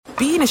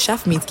being a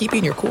chef means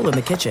keeping your cool in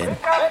the kitchen.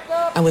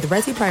 And with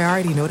Resi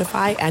Priority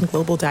Notify and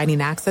Global Dining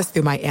Access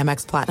through my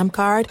Amex Platinum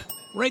card,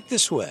 right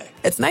this way.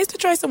 It's nice to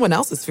try someone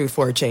else's food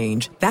for a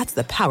change. That's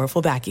the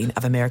powerful backing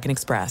of American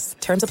Express.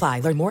 Terms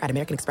apply. Learn more at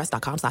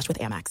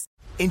americanexpress.com/withAmex.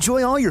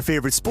 Enjoy all your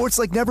favorite sports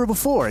like never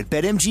before at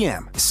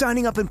BetMGM.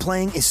 Signing up and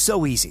playing is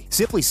so easy.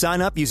 Simply sign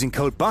up using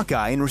code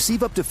Buckeye and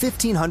receive up to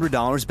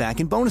 $1,500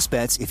 back in bonus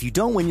bets if you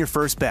don't win your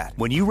first bet.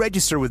 When you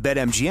register with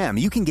BetMGM,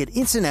 you can get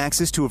instant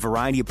access to a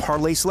variety of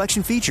parlay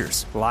selection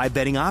features, live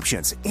betting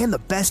options, and the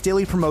best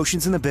daily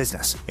promotions in the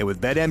business. And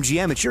with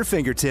BetMGM at your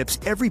fingertips,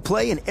 every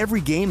play and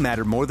every game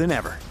matter more than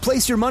ever.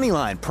 Place your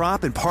moneyline,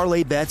 prop, and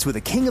parlay bets with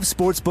the king of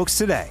sportsbooks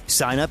today.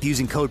 Sign up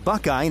using code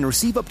Buckeye and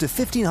receive up to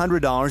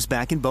 $1,500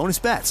 back in bonus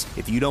bets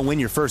if you don't win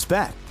your first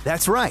bet.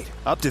 That's right,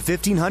 up to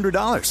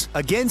 $1,500.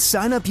 Again,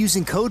 sign up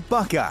using code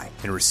Buckeye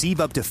and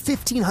receive up to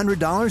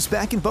 $1,500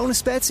 back in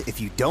bonus bets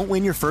if you don't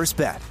win your first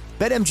bet.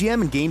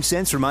 BetMGM and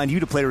GameSense remind you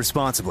to play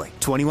responsibly.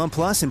 21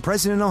 plus and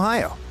present in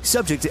Ohio.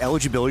 Subject to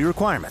eligibility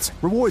requirements.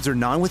 Rewards are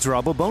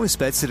non-withdrawable bonus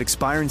bets that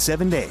expire in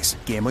 7 days.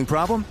 Gambling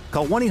problem?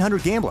 Call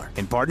 1-800-GAMBLER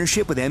in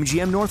partnership with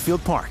MGM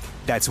Northfield Park.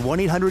 That's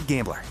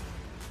 1-800-GAMBLER.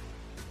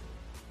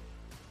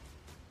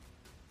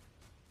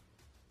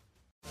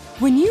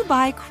 When you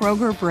buy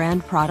Kroger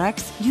brand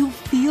products, you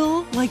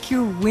feel like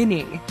you're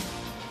winning.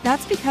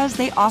 That's because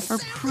they offer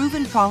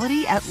proven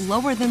quality at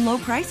lower than low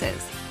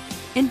prices.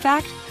 In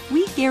fact,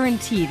 we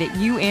guarantee that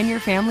you and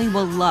your family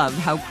will love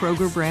how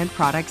Kroger brand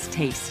products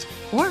taste,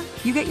 or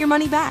you get your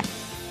money back.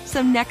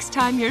 So next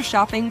time you're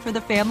shopping for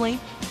the family,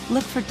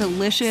 look for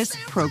delicious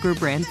Kroger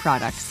brand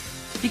products,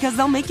 because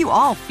they'll make you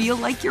all feel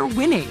like you're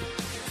winning.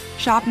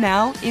 Shop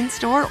now,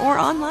 in-store, or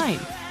online.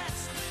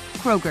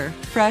 Kroger,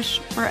 fresh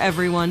for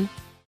everyone.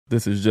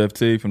 This is Jeff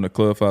T from the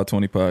Club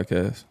 520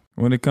 podcast.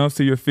 When it comes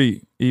to your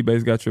feet,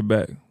 eBay's got your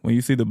back. When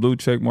you see the blue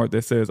check mark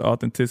that says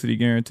authenticity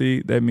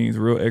guaranteed, that means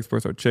real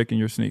experts are checking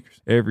your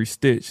sneakers. Every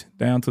stitch,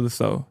 down to the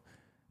sole.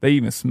 They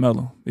even smell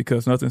them,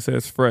 because nothing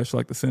says fresh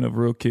like the scent of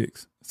real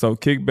kicks. So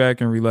kick back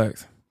and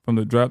relax. From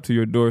the drop to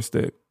your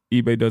doorstep,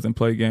 eBay doesn't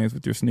play games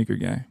with your sneaker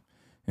game.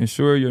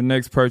 Ensure your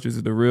next purchase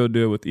is the real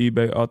deal with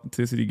eBay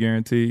Authenticity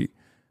Guaranteed.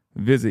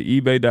 Visit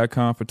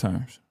ebay.com for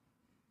terms.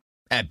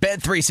 At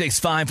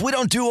Bet365, we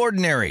don't do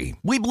ordinary.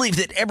 We believe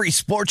that every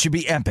sport should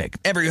be epic.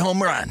 Every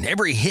home run,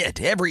 every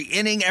hit, every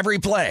inning, every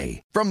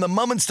play. From the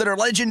moments that are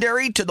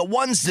legendary to the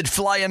ones that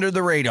fly under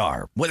the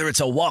radar. Whether it's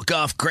a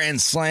walk-off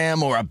grand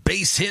slam or a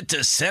base hit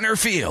to center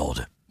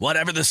field.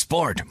 Whatever the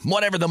sport,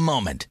 whatever the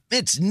moment.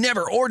 It's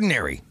never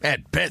ordinary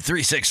at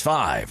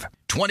Bet365.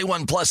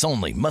 21 plus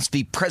only. Must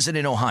be present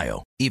in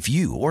Ohio. If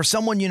you or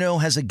someone you know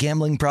has a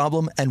gambling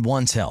problem and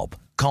wants help,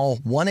 call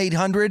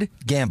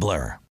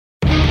 1-800-GAMBLER.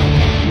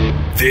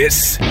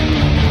 This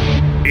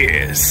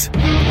is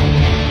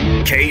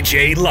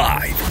KJ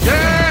Live.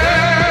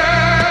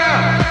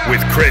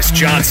 With Chris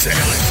Johnson.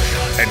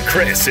 And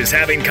Chris is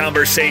having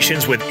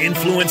conversations with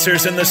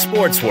influencers in the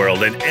sports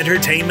world and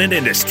entertainment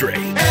industry.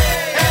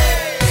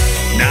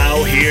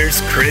 Now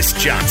here's Chris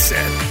Johnson.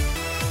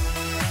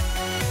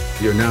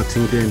 You're now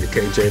tuned in to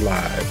KJ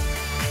Live.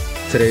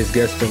 Today's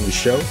guest on the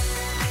show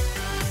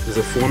is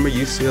a former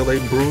UCLA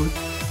Bruin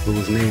who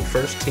was named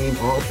first team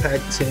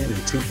All-Pac-10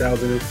 in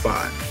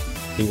 2005.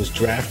 He was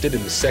drafted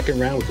in the second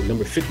round with the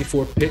number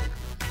 54 pick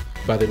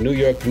by the New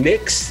York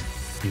Knicks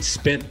and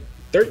spent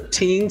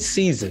 13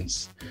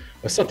 seasons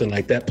or something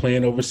like that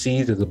playing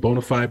overseas as a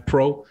bona fide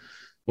pro.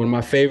 One of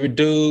my favorite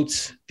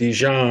dudes,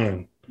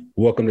 Dijon.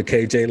 Welcome to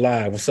KJ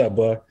Live. What's up,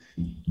 bud?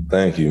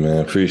 Thank you, man.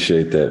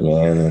 Appreciate that,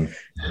 man. And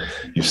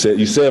you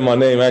said my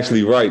name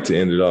actually right to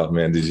end it off,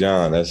 man.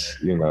 Dijon. That's,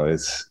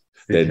 it's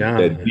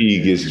that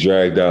D gets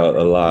dragged out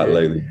a lot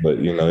lately, but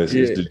it's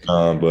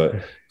Dijon.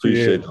 But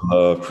appreciate the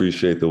love,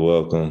 appreciate the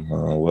welcome.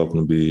 Welcome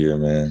to be here,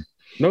 man.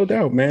 No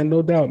doubt, man.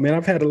 No doubt, man.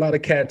 I've had a lot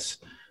of cats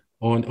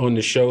on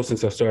the show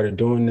since I started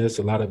doing this.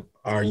 A lot of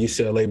our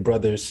UCLA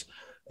brothers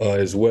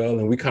as well,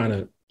 and we kind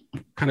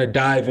of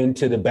dive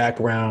into the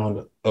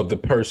background of the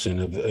person,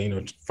 of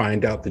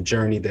find out the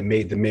journey that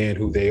made the man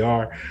who they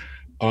are.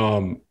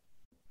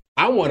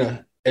 I want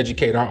to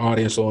educate our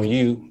audience on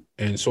you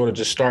and sort of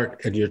just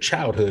start at your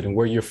childhood and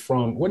where you're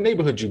from. What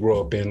neighborhood you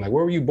grew up in? Like,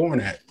 where were you born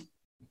at?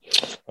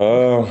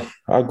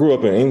 I grew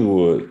up in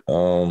Inglewood.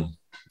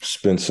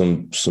 Spent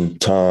some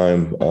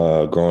time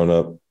growing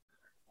up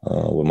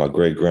with my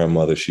great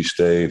grandmother. She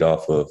stayed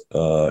off of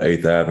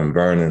 8th Ave in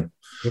Vernon.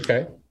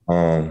 Okay.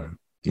 My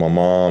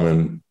mom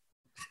and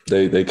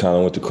they kind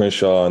of went to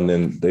Crenshaw, and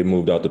then they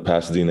moved out to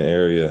Pasadena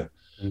area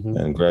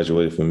and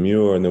graduated from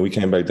Muir. And then we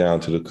came back down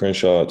to the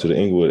Crenshaw, to the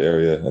Inglewood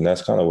area. And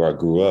that's kind of where I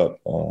grew up.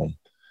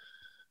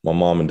 My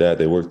mom and dad,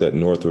 they worked at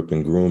Northrop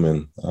and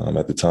Grumman.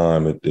 At the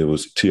time, it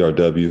was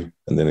TRW,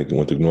 and then it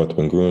went to Northrop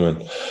and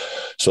Grumman.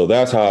 So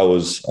that's how I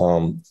was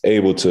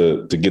able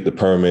to get the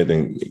permit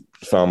and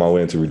found my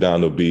way into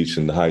Redondo Beach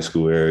in the high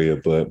school area.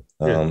 But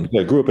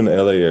I grew up in the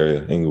LA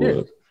area,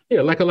 Inglewood. Yeah,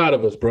 like a lot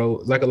of us,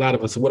 bro. Like a lot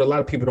of us. What a lot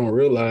of people don't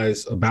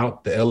realize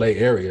about the LA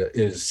area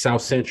is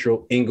South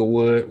Central,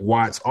 Inglewood,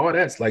 Watts, all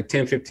that's like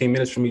 10, 15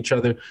 minutes from each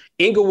other.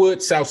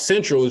 Inglewood, South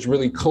Central is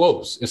really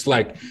close. It's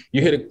like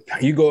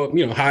you go up,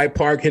 Hyde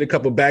Park, hit a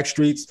couple back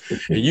streets,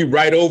 and you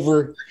right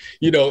over,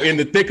 in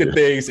the thick of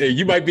things. And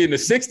you might be in the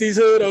 60s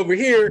hood over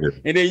here,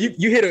 and then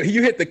you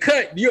hit the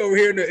cut, you over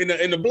here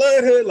in the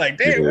blood hood, like,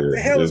 damn, what the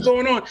hell is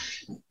going on?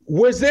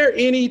 Was there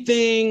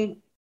anything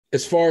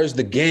as far as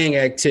the gang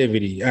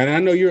activity, and I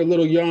know you're a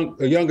little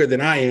younger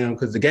than I am,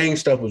 because the gang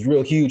stuff was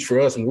real huge for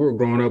us when we were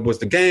growing up. Was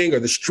the gang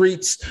or the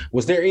streets,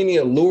 was there any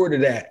allure to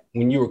that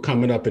when you were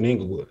coming up in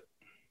Inglewood?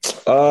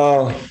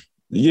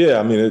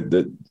 Yeah, I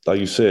mean, like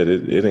you said,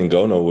 it didn't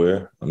go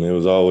nowhere. I mean, it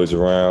was always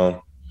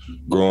around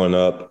growing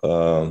up.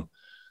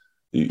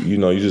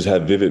 You just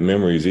have vivid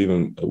memories.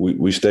 Even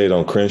we stayed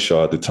on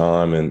Crenshaw at the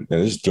time, and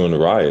it's during the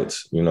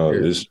riots.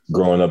 It's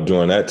growing up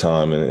during that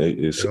time, and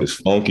it's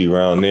funky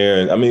around there.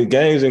 And I mean,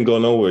 gangs didn't go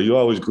nowhere. You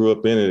always grew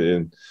up in it,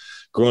 and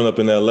growing up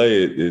in LA,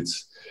 it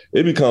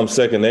becomes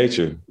second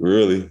nature.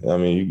 Really, I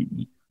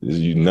mean,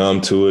 you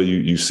numb to it.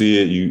 You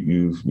see it.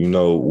 You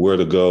know where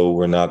to go,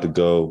 where not to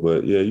go.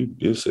 But yeah,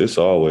 it's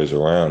always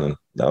around, and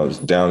now it's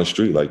down the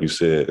street, like you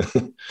said.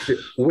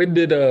 When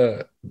did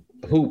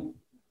hoop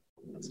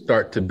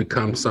start to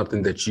become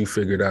something that you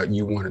figured out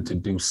you wanted to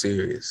do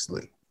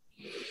seriously?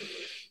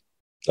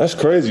 That's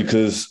crazy,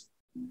 because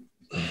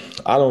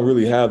I don't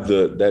really have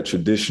that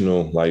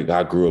traditional, like,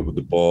 I grew up with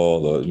the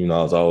ball, or,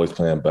 I was always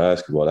playing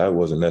basketball. That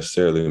wasn't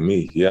necessarily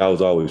me. Yeah, I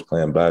was always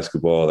playing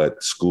basketball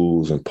at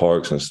schools and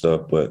parks and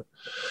stuff, but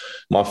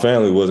my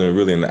family wasn't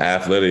really an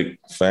athletic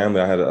family.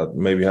 I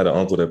maybe had an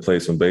uncle that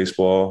played some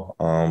baseball,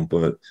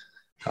 but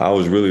I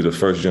was really the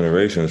first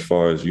generation as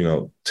far as,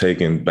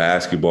 taking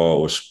basketball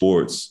or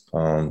sports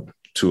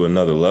to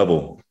another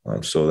level.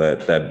 So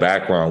that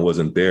background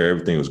wasn't there.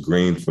 Everything was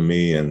green for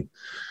me, and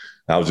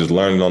I was just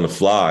learning on the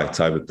fly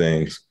type of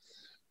things.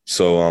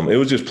 So it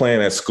was just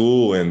playing at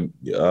school, and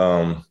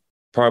probably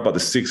about the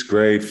 6th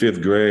grade,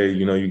 5th grade,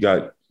 you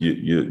got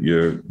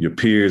your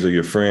peers or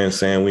your friends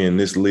saying, we in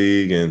this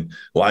league, and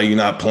why are you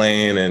not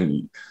playing?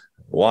 And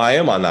why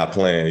am I not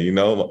playing?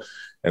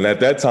 And at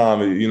that time,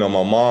 my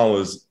mom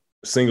was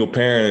single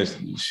parent,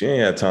 she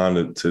ain't had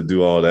time to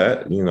do all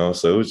that,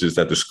 so it was just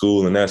at the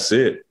school, and that's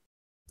it.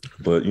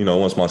 But,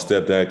 once my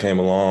stepdad came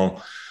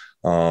along,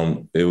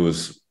 it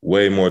was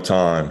way more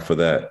time for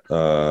that.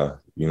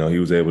 He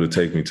was able to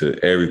take me to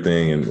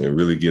everything and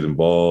really get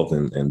involved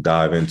and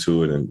dive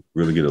into it and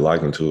really get a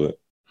liking to it.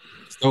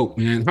 Oh,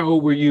 man. How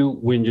old were you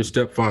when your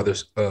stepfather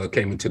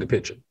came into the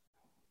picture?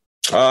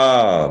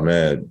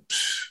 Man,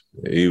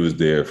 he was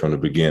there from the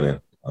beginning.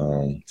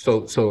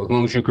 So as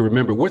long as you can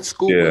remember, what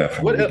school,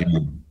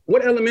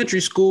 what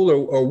elementary school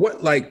or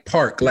what, like,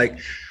 park? Like,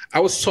 I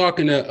was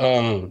talking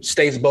to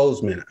Stace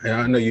Bozeman, and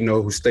I know you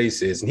know who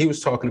Stace is, and he was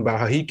talking about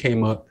how he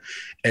came up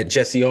at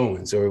Jesse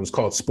Owens, or it was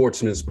called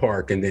Sportsman's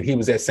Park, and then he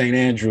was at St.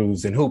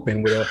 Andrews and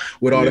hooping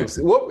with all them.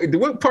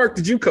 What park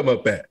did you come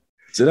up at?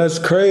 So that's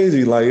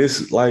crazy. Like,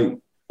 it's like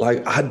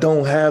I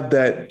don't have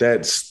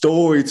that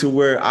story to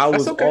where I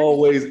was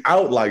always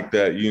out like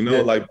that,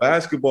 like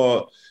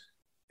basketball.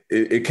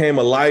 It came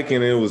alike,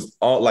 and it was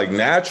all like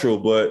natural,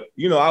 but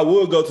I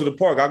would go to the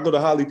park. I go to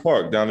Holly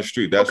Park down the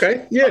street. That's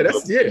okay. Yeah,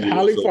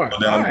 Holly Park.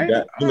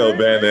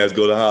 Van Ness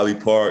go to Holly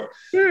Park.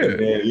 Yeah. And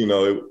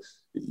then,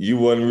 you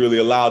wasn't really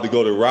allowed to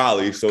go to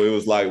Raleigh, so it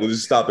was like, we'll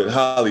just stop at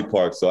Holly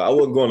Park. So I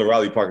wasn't going to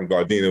Raleigh Park and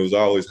Gardena. It was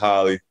always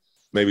Holly,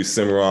 maybe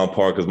Cimarron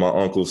Park, because my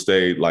uncle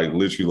stayed like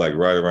literally like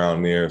right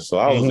around there. So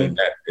I was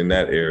in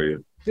that area.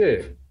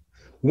 Yeah.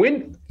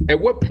 At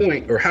what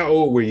point, or how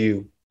old were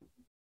you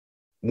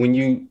when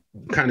you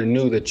kind of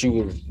knew that you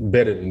were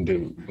better than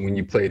dude when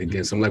you played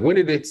against him? Like, when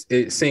did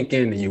it sink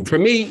into you? For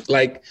me,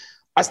 like,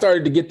 I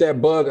started to get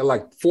that bug at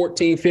like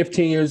 14,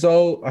 15 years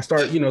old. I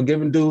started,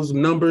 giving dudes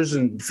numbers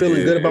and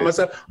feeling good about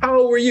myself. How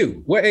old were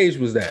you? What age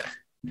was that?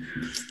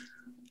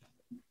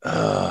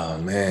 Oh,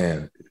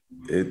 man.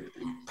 It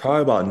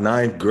probably about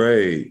 9th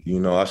grade.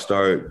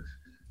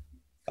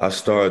 I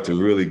started to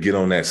really get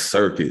on that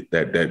circuit,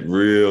 that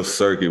real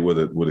circuit where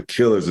the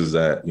killers is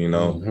at, So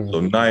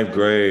 9th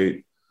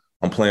grade,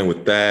 I'm playing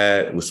with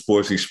Thad, with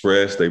Sports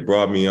Express. They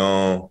brought me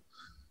on.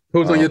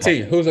 Who's on your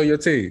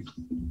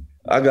team?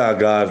 I got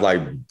guys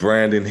like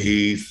Brandon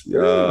Heath. We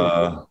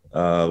got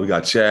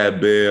Chad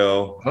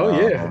Bell.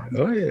 Oh,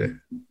 yeah.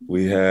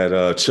 We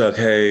had Chuck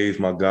Hayes,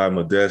 my guy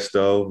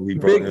Modesto.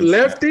 Big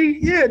lefty?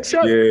 Yeah,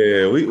 Chuck.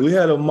 Yeah, we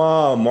had a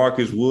mom,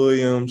 Marcus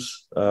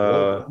Williams.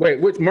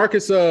 Wait, which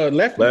Marcus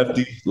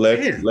lefty?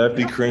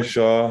 Lefty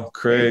Crenshaw,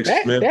 Craig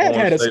Smith.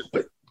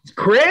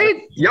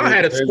 Craig? Y'all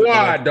had a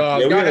squad,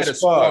 dog. Yeah, y'all had a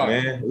squad,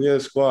 man. We had a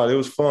squad. It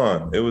was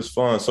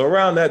fun. So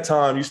around that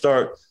time, you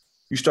start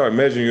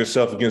measuring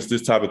yourself against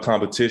this type of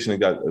competition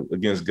and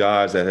against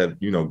guys that have,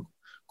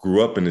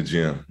 grew up in the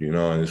gym,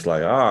 and it's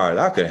like, all right,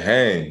 I could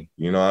hang,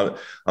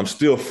 I'm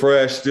still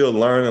fresh, still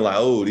learning, like,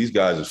 oh, these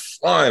guys are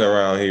flying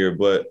around here.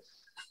 But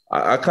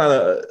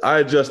I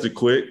adjusted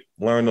quick,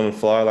 learned on the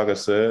fly, like I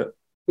said.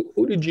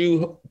 Who did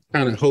you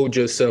kind of hold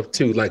yourself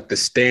to like the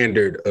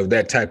standard of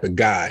that type of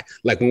guy?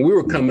 Like when we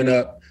were coming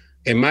up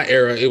in my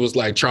era, it was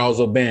like Charles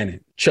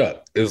O'Bannon,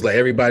 Chuck. It was like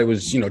everybody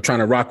was, trying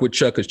to rock with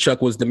Chuck because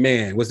Chuck was the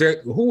man. Was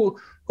there who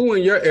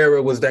in your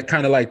era was that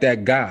kind of like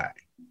that guy?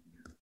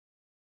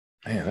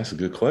 Man, that's a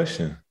good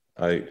question.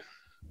 Like,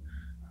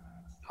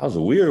 I was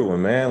a weird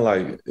one, man.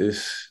 Like,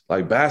 it's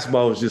like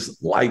basketball was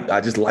just like,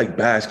 I just like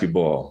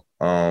basketball.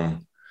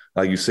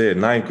 Like you said,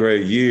 9th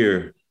grade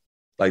year,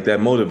 like that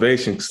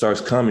motivation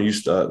starts coming.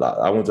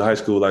 I went to high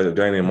school like a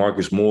guy named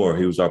Marcus Moore.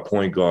 He was our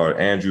point guard.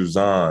 Andrew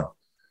Zahn.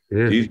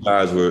 Yeah. These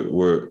guys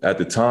were at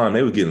the time,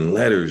 they were getting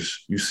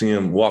letters. You see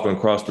them walking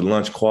across the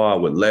lunch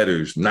quad with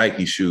letters,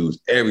 Nike shoes,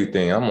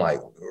 everything. I'm like,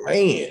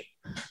 man,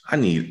 I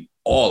need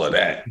all of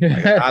that.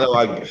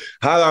 Like,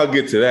 how do I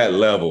get to that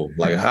level?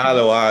 Like, how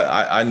do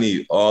I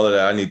need all of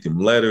that? I need them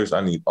letters. I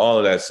need all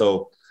of that.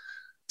 So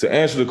to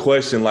answer the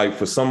question, like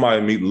for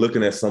somebody, me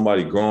looking at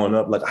somebody growing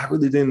up, like I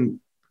really didn't,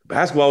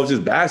 basketball was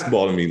just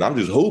basketball to me. I'm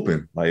just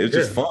hooping. Like, it's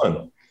just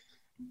fun.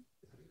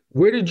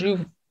 Where did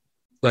you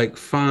like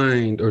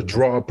find or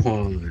draw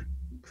upon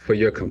for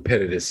your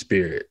competitive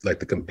spirit, like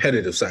the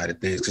competitive side of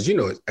things?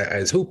 Because,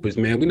 as hoopers,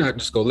 man, we're not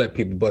just going to let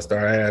people bust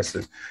our ass.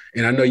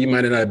 And I know you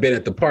might not have been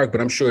at the park,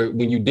 but I'm sure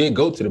when you did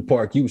go to the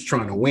park, you was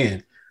trying to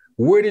win.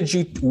 Where did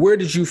you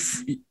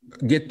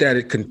get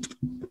that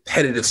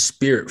competitive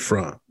spirit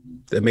from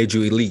that made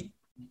you elite?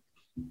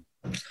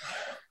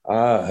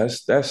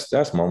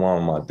 That's my mom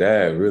and my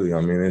dad, really.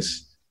 I mean,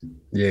 it's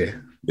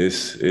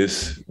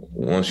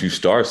once you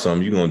start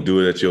something, you're gonna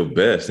do it at your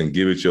best and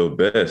give it your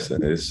best.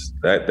 And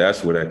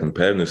that's where that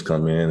competitiveness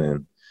come in.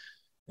 And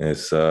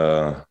it's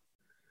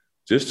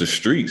just the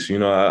streets.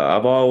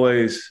 I've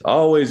always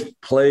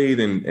played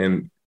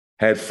and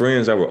had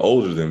friends that were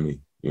older than me.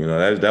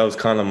 That was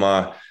kind of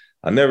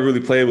I never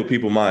really played with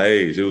people my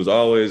age. It was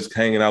always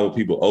hanging out with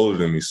people older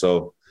than me.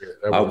 So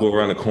I'll go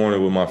around the corner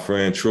with my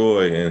friend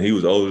Troy, and he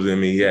was older than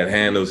me. He had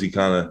handles. He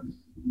kind of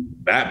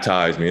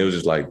baptized me. It was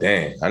just like,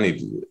 dang, I need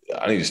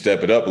to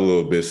step it up a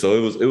little bit.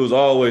 So it was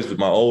always with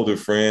my older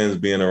friends,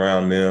 being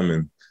around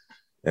them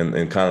and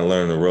kind of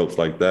learning the ropes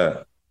like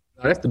that.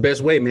 That's the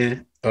best way,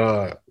 man.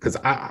 Because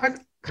I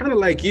kind of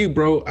like you,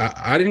 bro.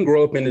 I didn't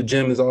grow up in the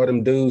gym as all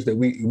them dudes that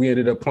we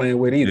ended up playing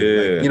with either.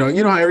 Yeah. Like,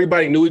 you know how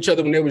everybody knew each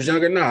other when they was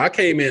younger? No, I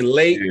came in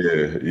late,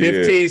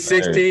 15,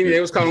 16. They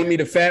was calling me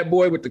the fat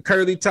boy with the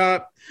curly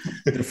top,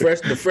 the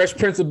fresh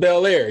Prince of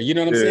Bel-Air. You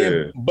know what I'm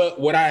saying? But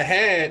what I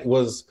had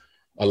was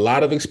a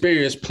lot of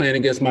experience playing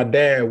against my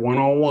dad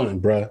one-on-one,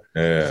 bro.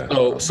 Yeah.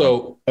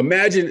 So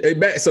imagine.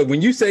 So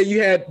when you say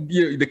you had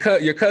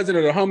your cousin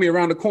or the homie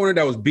around the corner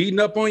that was beating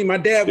up on you, my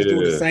dad was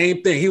doing the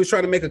same thing. He was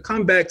trying to make a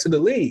comeback to the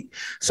league.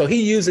 So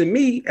he using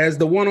me as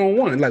the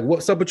one-on-one. Like,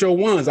 what's up with your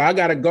ones? I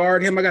got to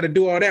guard him. I got to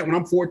do all that when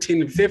I'm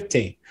 14 and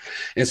 15.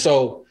 And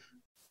so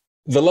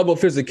the level of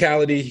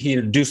physicality he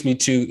introduced me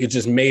to, it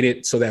just made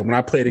it so that when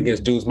I played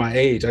against dudes my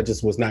age, I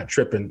just was not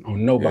tripping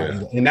on nobody.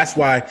 Yeah. And that's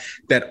why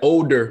that's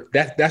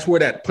where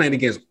that playing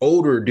against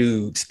older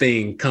dudes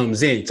thing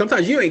comes in.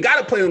 Sometimes you ain't got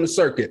to play on the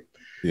circuit.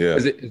 Yeah.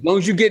 As long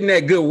as you're getting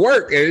that good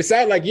work, and it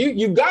sounds like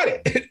you got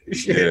it.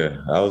 Yeah.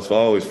 I was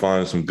always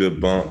finding some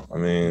good bump. I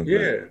mean,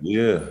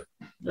 yeah.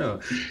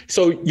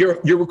 So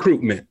your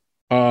recruitment,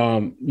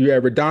 you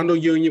had Redondo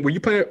Union. Were you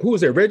playing? Who was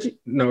there? Reggie?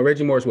 No,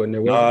 Reggie Morris wasn't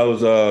there. No, I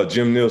was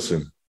Jim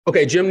Nielsen.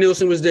 Okay, Jim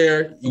Nielsen was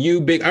there.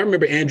 I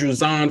remember Andrew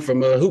Zahn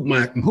from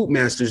Hoop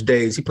Masters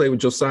days. He played with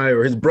Josiah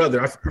or his brother.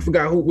 I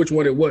forgot which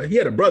one it was. He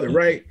had a brother,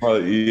 right?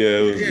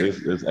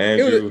 It was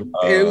Andrew.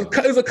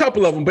 It was a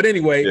couple of them, but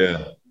anyway.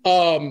 Yeah.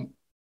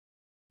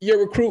 Your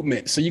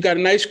recruitment. So you got a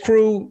nice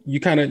crew.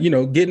 You kind of,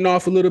 getting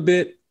off a little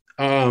bit.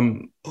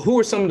 Who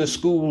are some of the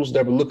schools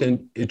that were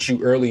looking at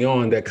you early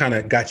on that kind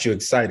of got you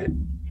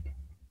excited?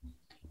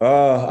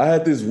 I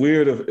had this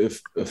weird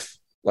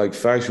like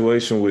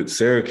infatuation with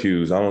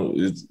Syracuse.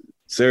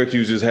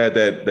 Syracuse just had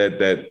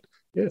that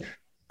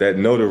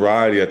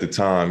notoriety at the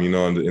time, in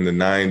the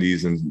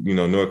 90s and,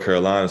 North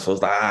Carolina. So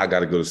it's like, I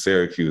got to go to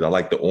Syracuse. I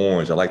like the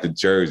orange. I like the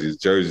jerseys.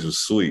 Jerseys was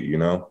sweet,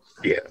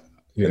 Yeah.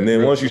 And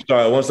then once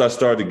I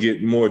started to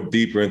get more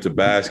deeper into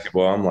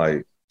basketball, I'm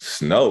like,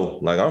 snow.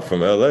 Like, I'm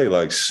from LA,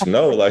 like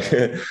snow. Like,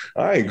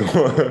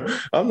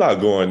 I'm not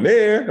going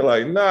there.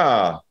 Like,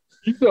 nah.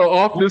 You fell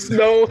off the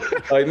snow?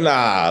 Like,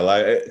 nah,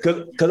 like,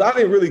 cause I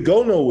didn't really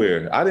go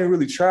nowhere. I didn't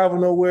really travel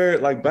nowhere.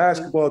 Like,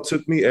 basketball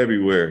took me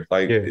everywhere.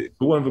 Like, if it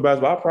wasn't for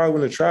basketball, I probably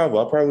wouldn't have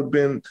traveled. I probably would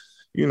have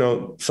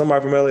been,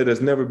 somebody from LA that's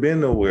never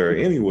been nowhere,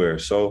 anywhere.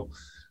 So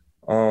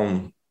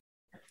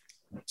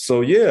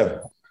yeah.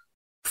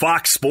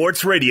 Fox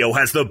Sports Radio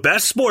has the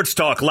best sports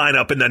talk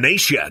lineup in the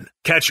nation.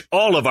 Catch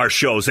all of our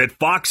shows at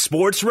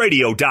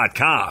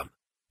foxsportsradio.com.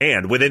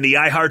 And within the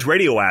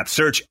iHeartRadio app,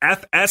 search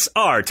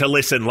FSR to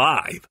listen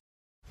live.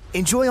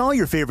 Enjoy all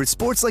your favorite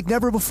sports like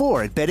never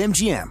before at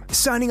BetMGM.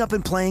 Signing up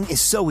and playing is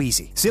so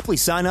easy. Simply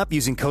sign up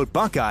using code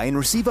Buckeye and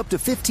receive up to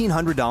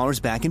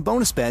 $1,500 back in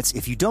bonus bets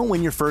if you don't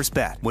win your first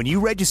bet. When you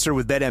register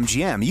with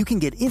BetMGM, you can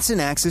get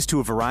instant access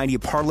to a variety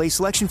of parlay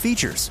selection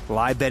features,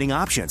 live betting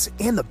options,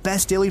 and the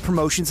best daily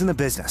promotions in the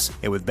business.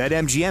 And with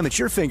BetMGM at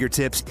your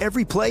fingertips,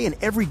 every play and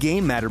every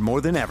game matter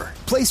more than ever.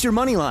 Place your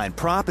moneyline,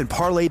 prop, and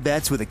parlay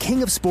bets with the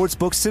king of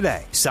sportsbooks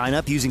today. Sign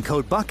up using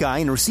code Buckeye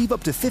and receive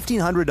up to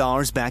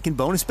 $1,500 back in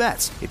bonus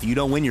bets if you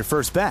don't win your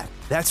first bet.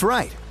 That's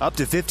right, up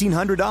to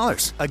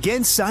 $1,500.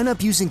 Again, sign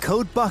up using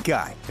code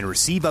Buckeye and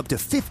receive up to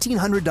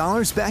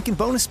 $1,500 back in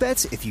bonus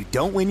bets if you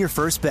don't win your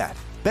first bet.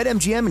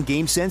 BetMGM and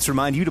GameSense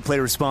remind you to play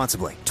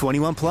responsibly.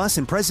 21 plus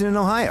and present in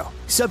Ohio.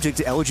 Subject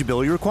to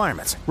eligibility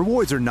requirements.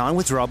 Rewards are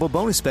non-withdrawable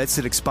bonus bets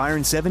that expire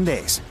in 7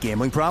 days.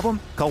 Gambling problem?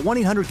 Call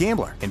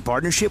 1-800-GAMBLER in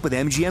partnership with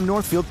MGM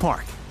Northfield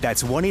Park.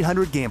 That's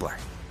 1-800-GAMBLER.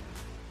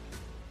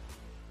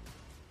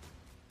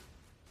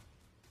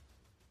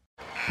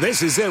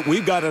 This is it.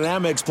 We've got an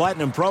Amex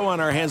Platinum Pro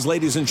on our hands,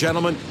 ladies and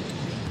gentlemen.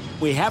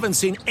 We haven't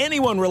seen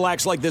anyone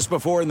relax like this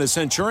before in the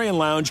Centurion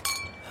Lounge.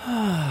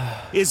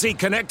 Is he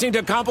connecting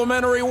to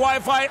complimentary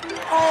Wi-Fi?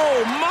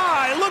 Oh,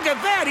 my. Look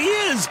at that. He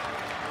is.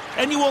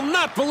 And you will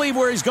not believe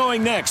where he's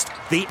going next.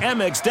 The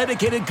Amex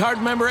dedicated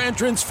card member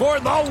entrance for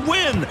the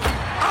win.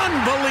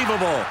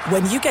 Unbelievable.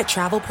 When you get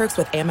travel perks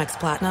with Amex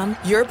Platinum,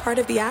 you're part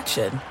of the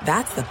action.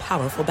 That's the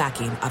powerful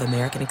backing of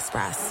American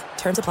Express.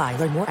 Terms apply.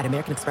 Learn more at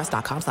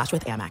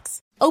americanexpress.com/withAmex.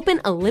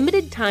 Open a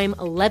limited-time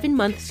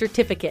 11-month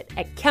certificate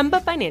at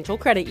Kemba Financial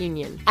Credit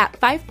Union. At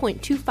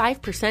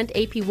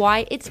 5.25%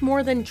 APY, it's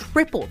more than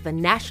triple the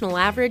national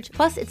average,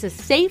 plus it's a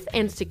safe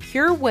and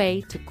secure way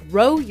to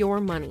grow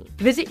your money.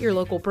 Visit your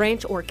local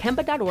branch or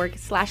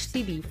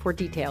kemba.org/CD for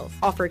details.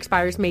 Offer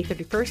expires May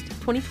 31st,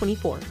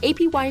 2024.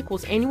 APY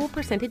equals annual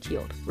percentage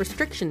yield.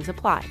 Restrictions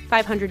apply.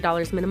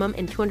 $500 minimum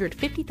and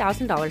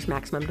 $250,000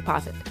 maximum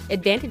deposit.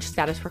 Advantage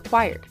status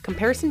required.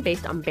 Comparison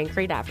based on bank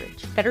rate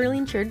average. Federally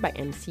insured by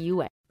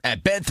NCUA.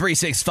 At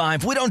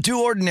Bet365, we don't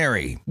do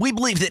ordinary. We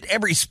believe that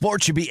every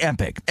sport should be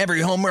epic.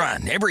 Every home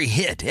run, every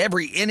hit,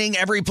 every inning,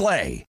 every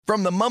play.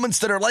 From the moments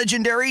that are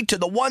legendary to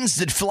the ones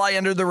that fly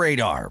under the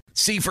radar.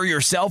 See for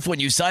yourself when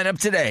you sign up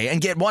today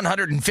and get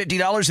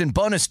 $150 in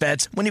bonus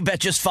bets when you bet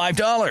just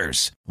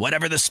 $5.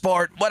 Whatever the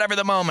sport, whatever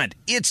the moment,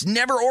 it's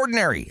never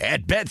ordinary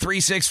at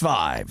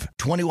Bet365.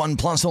 21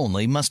 plus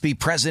only. Must be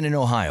present in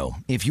Ohio.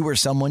 If you or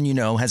someone you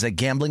know has a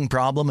gambling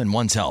problem and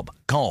wants help,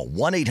 call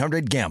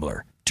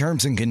 1-800-GAMBLER.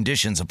 Terms and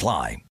conditions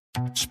apply.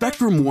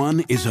 Spectrum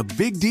One is a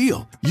big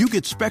deal. You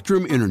get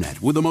Spectrum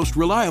Internet with the most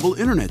reliable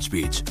internet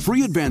speeds,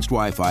 free advanced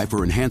Wi-Fi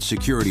for enhanced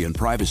security and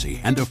privacy,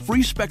 and a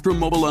free Spectrum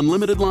Mobile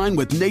Unlimited line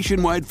with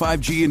nationwide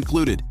 5G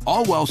included,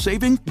 all while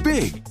saving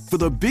big. For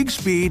the big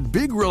speed,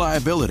 big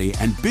reliability,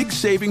 and big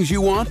savings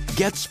you want,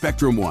 get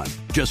Spectrum One.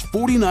 Just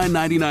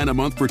 $49.99 a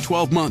month for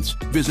 12 months.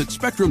 Visit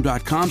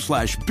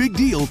spectrum.com/big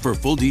deal for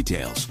full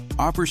details.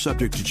 Offer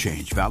subject to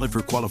change. Valid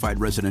for qualified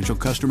residential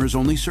customers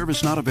only.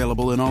 Service not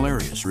available in all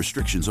areas.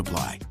 Restrictions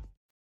apply.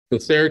 So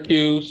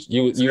Syracuse,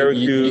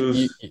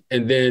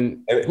 and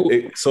then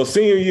so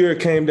senior year it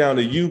came down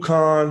to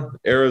UConn,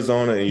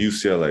 Arizona, and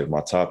UCLA.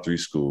 My top three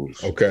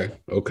schools. Okay.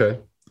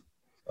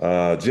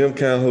 Jim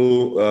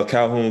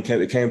Calhoun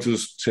came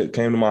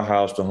to my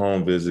house to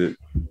home visit.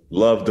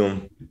 Loved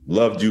him.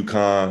 Loved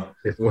UConn.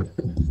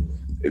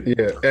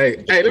 Yeah.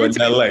 Hey, let me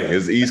tell LA.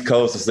 It's East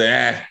Coast to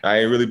say, I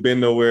ain't really been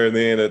nowhere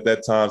then at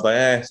that time. It's like,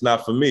 it's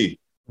not for me.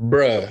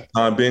 Bruh.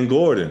 I'm Ben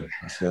Gordon.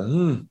 I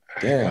said,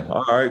 damn.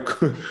 All right,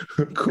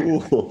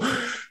 cool.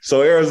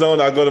 So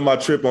Arizona, I go to my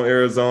trip on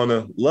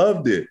Arizona.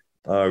 Loved it.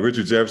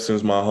 Richard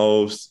Jefferson's my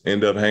host.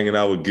 End up hanging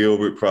out with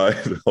Gilbert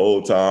probably the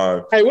whole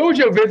time. Hey, what was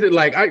your visit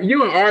like?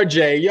 You and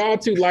RJ, y'all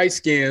two light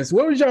skins.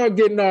 What was y'all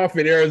getting off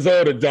in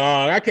Arizona,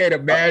 dog? I can't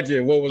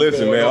imagine what was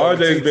Listen, going man, on.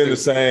 RJ's been the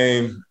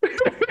same.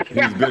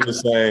 He's been the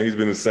same. He's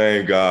been the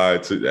same guy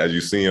as you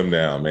see him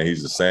now, man.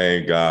 He's the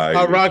same guy.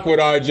 I rock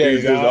with RJ.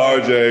 He's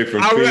RJ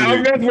from Phoenix.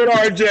 I mess with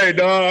RJ,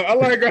 dog. I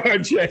like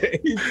RJ.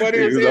 He's funny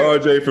as hell.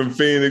 RJ from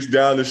Phoenix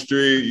down the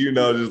street,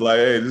 just like,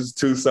 hey, this is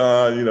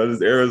Tucson, this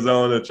is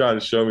Arizona, trying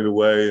to show me the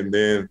way. And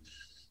then,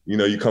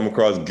 you come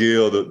across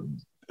Gil,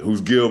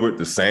 who's Gilbert,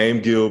 the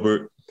same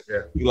Gilbert. Yeah.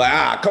 You're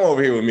like, come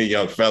over here with me,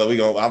 young fella.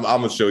 I'm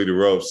gonna show you the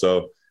ropes.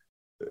 So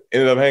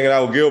ended up hanging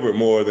out with Gilbert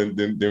more than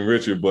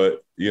Richard,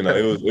 but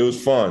it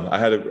was fun. I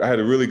had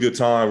a really good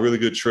time, really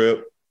good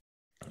trip.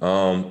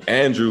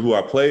 Andrew, who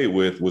I played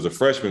with, was a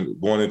freshman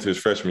going into his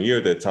freshman year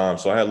at that time,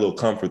 so I had a little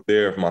comfort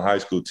there from my high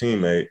school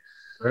teammate.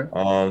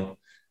 Right.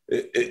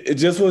 It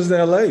just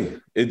wasn't LA.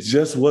 It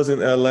just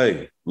wasn't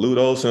LA. Lute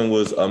Olson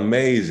was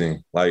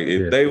amazing. Like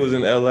if they was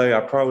in LA, I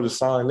probably would have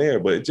signed there,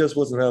 but it just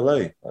wasn't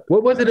LA.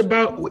 What was it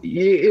about? Was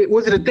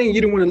it a thing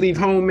you didn't want to leave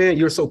home, man?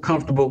 You're so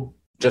comfortable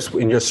just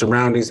in your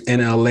surroundings in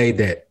LA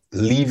that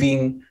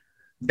leaving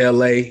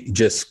LA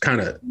just kind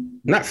of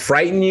not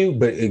frightened you,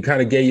 but it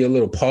kind of gave you a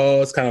little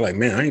pause, kind of like,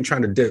 man, I ain't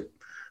trying to dip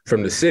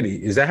from the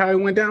city. Is that how it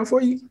went down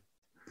for you?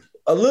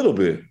 A little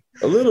bit.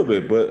 A little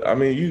bit, but I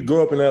mean, you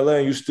grow up in LA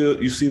and you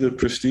see the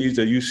prestige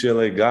that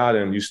UCLA got,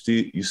 and you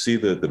see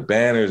the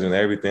banners and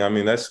everything. I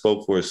mean, that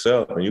spoke for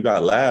itself. And you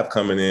got Lav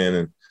coming in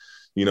and,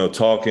 you know,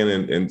 talking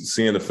and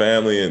seeing the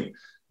family and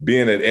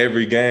being at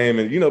every game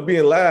and, you know,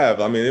 being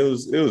Lav. I mean, it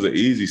was an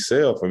easy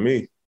sell for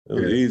me. It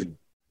was easy.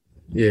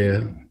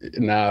 Yeah.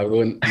 Nah,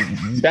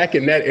 back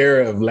in that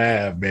era of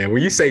Lav, man,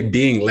 when you say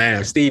being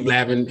Lav, Steve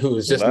Lavin, who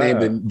was just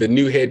named the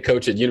new head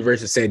coach at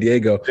University of San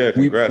Diego. Yeah,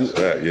 congrats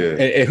to that,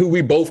 yeah. And who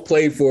we both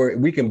played for,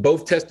 we can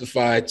both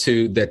testify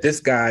to that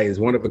this guy is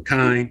one of a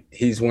kind.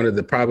 He's one of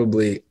the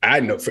probably, I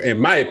know, in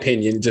my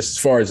opinion, just as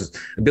far as his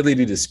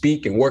ability to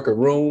speak and work a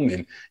room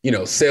and, you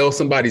know, sell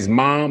somebody's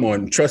mom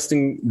on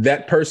trusting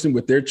that person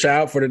with their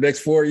child for the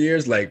next 4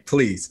 years. Like,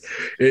 please,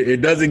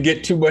 it doesn't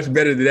get too much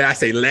better than that. I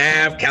say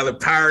Lav,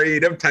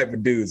 Calipari, them type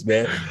of dudes,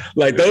 man.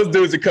 Like those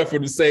dudes that come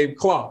from the same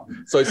cloth.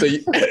 So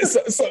you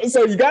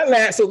got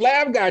Lav. So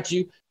Lav got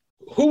you.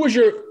 Who was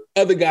your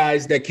other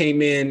guys that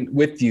came in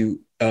with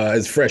you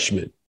as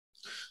freshmen?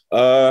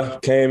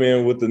 Came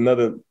in with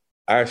another.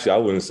 Actually, I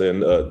wouldn't say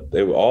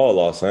they were all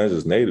Los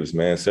Angeles natives,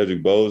 man.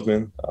 Cedric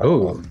Bozeman.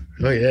 Oh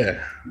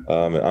yeah.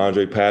 And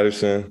Andre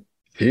Patterson.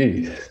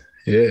 Jeez.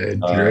 Yeah,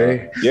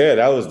 Dre. Yeah,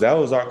 that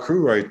was our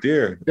crew right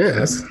there. Yeah,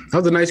 that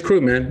was a nice crew,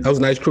 man. That was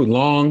a nice crew.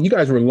 Long. You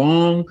guys were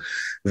long,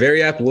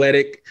 very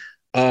athletic.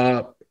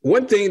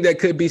 One thing that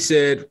could be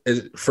said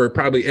is for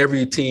probably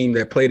every team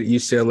that played at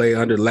UCLA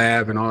under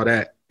Lav and all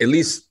that, at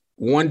least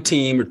one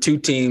team or two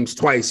teams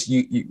twice,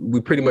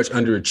 we pretty much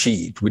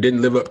underachieved. We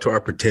didn't live up to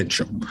our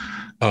potential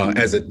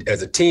as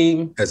a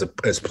team,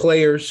 as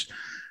players.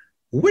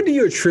 What do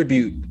you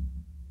attribute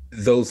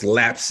those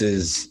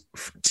lapses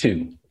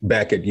to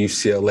back at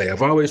UCLA?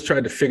 I've always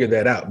tried to figure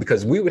that out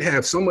because we would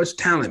have so much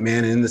talent,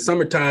 man. And in the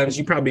summer times,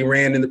 you probably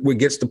ran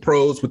against the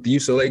pros with the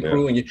UCLA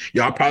crew, and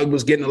y'all probably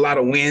was getting a lot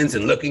of wins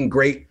and looking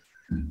great.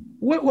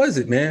 What was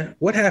it, man?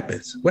 What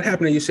happens? What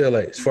happened at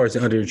UCLA as far as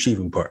the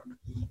underachieving part?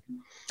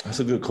 That's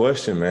a good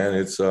question, man.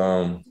 It's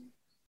I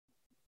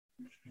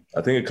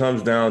think it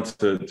comes down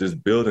to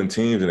just building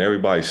teams and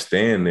everybody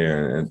staying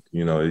there. And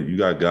you know, you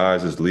got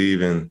guys that's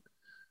leaving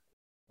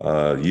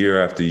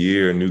year after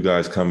year, new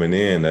guys coming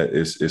in. That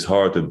it's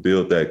hard to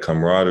build that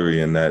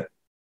camaraderie and that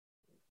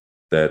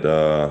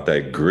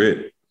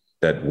grit,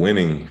 that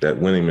winning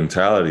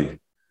mentality.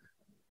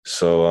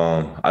 So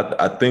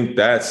I think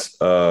that's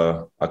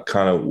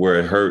kind of where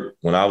it hurt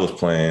when I was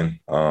playing.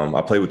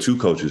 I played with two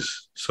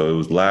coaches, so it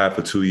was Lav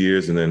for 2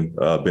 years and then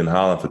Ben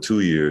Holland for 2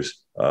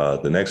 years,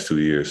 the next 2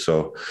 years.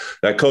 So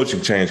that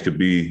coaching change could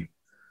be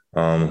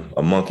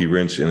a monkey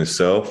wrench in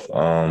itself,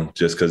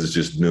 just because it's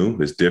just new,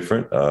 it's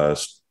different.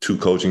 It's two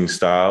coaching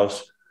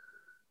styles.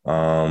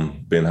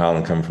 Ben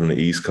Holland coming from the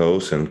East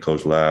Coast and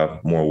Coach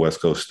Lav more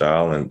West Coast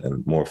style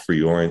and more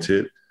free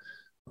oriented.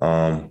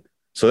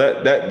 So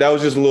that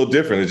was just a little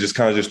different. It just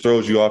kind of just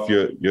throws you off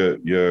your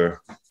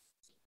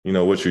you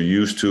know, what you're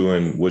used to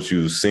and what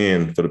you've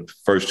seen for the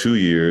first 2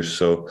 years.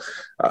 So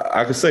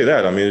I could say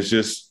that. I mean, it's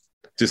just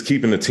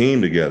keeping the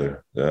team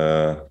together,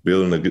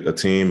 building a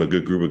team, a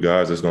good group of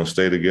guys that's going to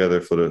stay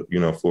together for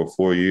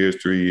 4 years,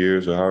 3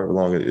 years, or however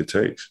long it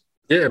takes.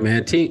 Yeah,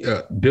 man.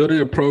 Building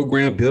a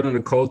program, building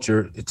a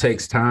culture, it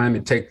takes time.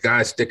 It takes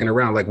guys sticking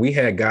around. Like we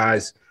had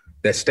guys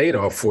that stayed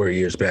all 4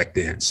 years back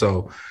then.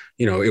 So,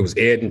 you know, it was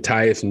Ed and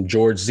Tyus and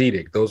George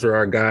Zedek. Those were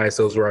our guys.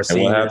 Those were our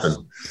seniors. And what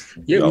happened?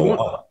 Yeah,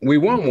 we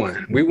won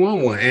one. We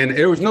won one. And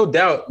there was no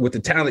doubt with the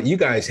talent you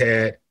guys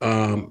had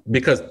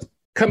because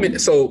coming.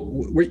 So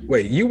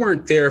wait, you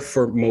weren't there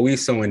for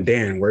Moiso and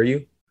Dan, were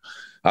you?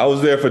 I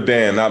was there for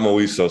Dan, not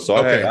Moiso. So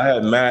okay. I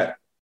had Matt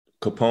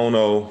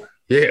Capono.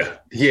 Yeah.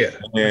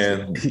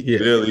 And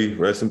Billy,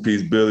 rest in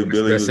peace, Billy.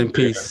 Rest in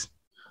peace.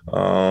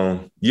 I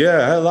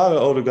had a lot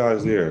of older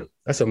guys there.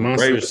 That's a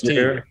monstrous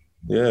team.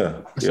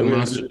 Yeah. That's a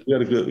monster. We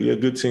had a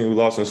good team. We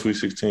lost in Sweet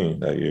 16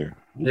 that year.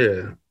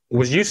 Yeah.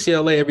 Was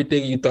UCLA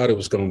everything you thought it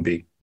was going to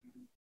be?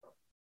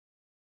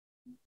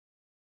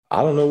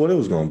 I don't know what it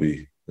was going to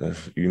be.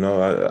 You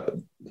know,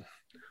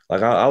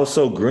 I was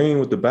so green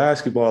with the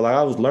basketball. Like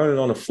I was learning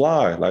on the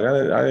fly. Like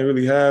I didn't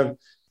really have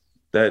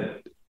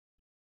that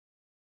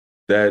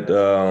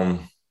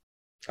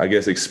I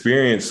guess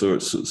experience or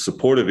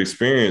supportive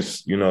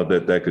experience, you know,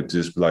 that could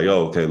just be like,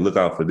 oh, okay, look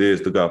out for this,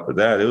 look out for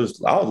that. I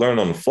was learning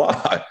on the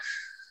fly.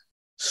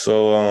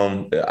 So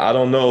I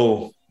don't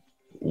know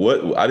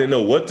I didn't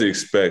know what to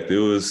expect. It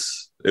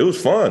was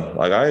fun.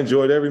 Like I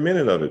enjoyed every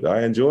minute of it.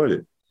 I enjoyed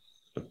it.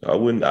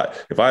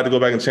 If I had to go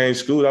back and change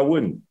school, I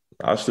wouldn't.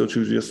 I'd still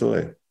choose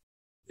UCLA.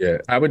 Yeah,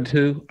 I would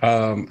too.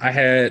 I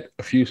had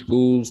a few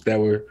schools that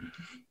were,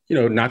 you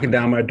know, knocking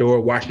down my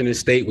door. Washington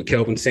State with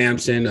Kelvin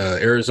Sampson,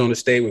 Arizona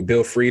State with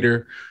Bill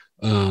Frieder,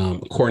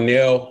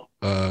 Cornell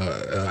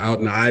out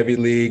in the Ivy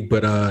League.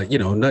 But, you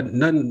know,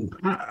 nothing.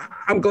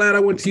 I'm glad I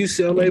went to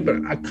UCLA, but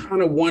I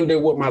kind of wonder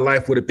what my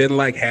life would have been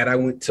like had I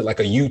went to like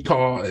a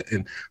Utah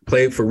and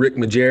played for Rick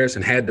Majerus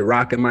and had the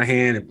rock in my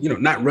hand and, you know,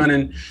 not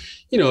running,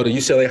 you know, the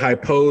UCLA high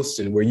post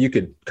and where you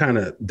could kind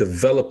of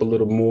develop a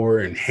little more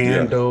and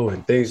handle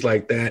and things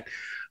like that.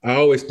 I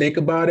always think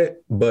about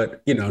it,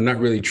 but, not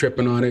really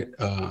tripping on it.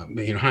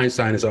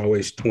 Hindsight is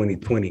always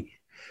 20/20.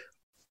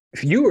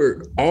 If you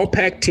were all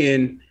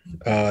Pac-10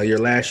 your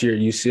last year at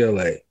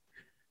UCLA,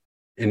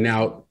 and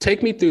now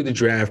take me through the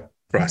draft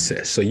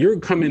process. So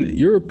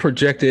you're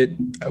projected,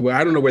 well,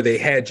 I don't know where they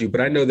had you,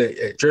 but I know that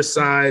at your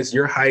size,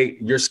 your height,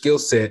 your skill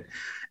set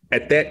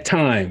at that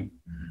time,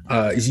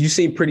 you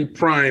seem pretty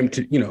primed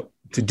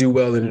to do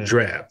well in the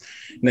draft.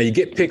 Now you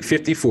get picked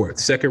 54th,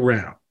 second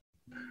round.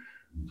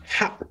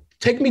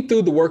 Take me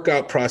through the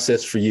workout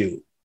process for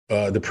you,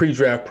 the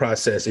pre-draft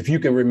process, if you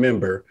can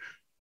remember,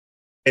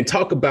 and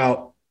talk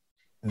about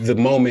the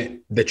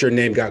moment that your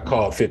name got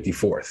called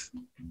 54th.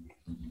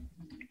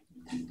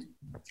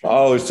 I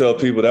always tell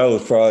people that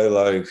was probably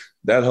like,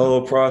 that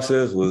whole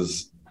process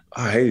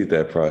I hated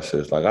that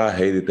process. Like, I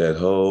hated that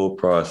whole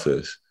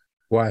process.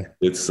 Why?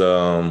 It's,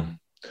 I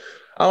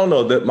don't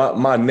know, that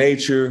my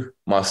nature,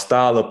 my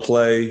style of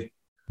play,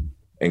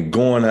 and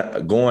going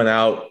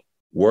out,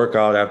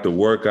 workout after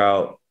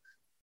workout,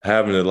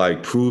 having to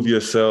like prove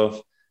yourself.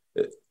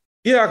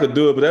 Yeah, I could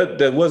do it, but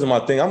that wasn't my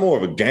thing. I'm more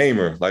of a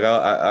gamer. Like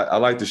I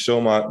like to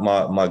show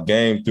my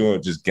game through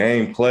just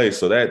game play.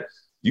 So that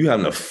you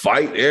having to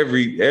fight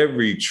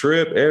every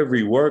trip,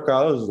 every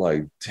workout, I was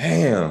like,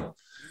 damn,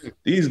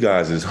 these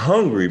guys is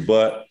hungry.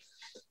 But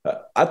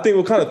I think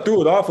what kind of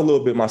threw it off a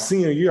little bit, my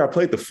senior year, I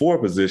played the 4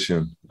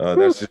 position.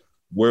 That's just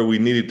where I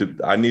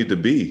needed to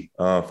be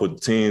for the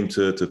team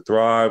to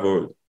thrive,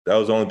 or that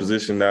was the only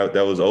position that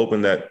was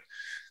open that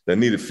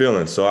needed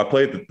filling. So I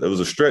played, it was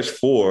a stretch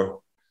 4.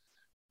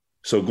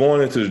 So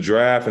going into the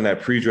draft and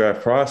that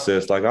pre-draft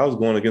process, like I was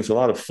going against a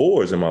lot of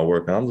 4s in my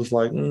work. And I'm just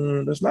like,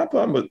 it's not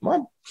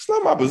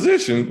my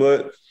position.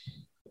 But,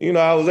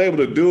 I was able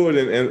to do it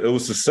and it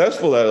was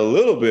successful at a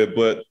little bit,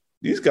 but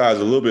these guys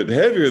are a little bit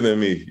heavier than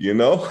me, I'm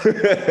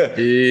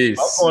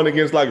going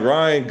against like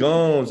Ryan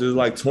Gomes is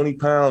like 20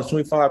 pounds,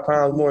 25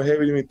 pounds more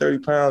heavy than me, 30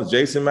 pounds.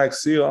 Jason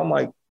Maxill, I'm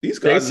like, these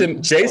guys.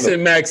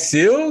 Jason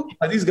Maxill?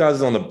 These guys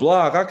is on the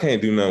block. I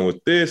can't do nothing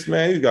with this,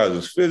 man. These guys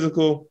was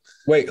physical.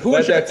 Wait,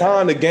 at that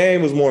time, the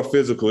game was more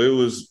physical. It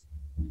was.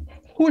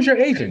 Who was your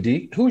agent,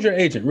 D? Who's your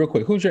agent? Real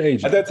quick, who's your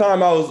agent? At that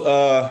time,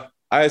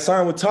 I had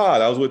signed with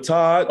Todd. I was with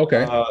Todd.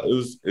 Okay.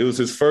 It was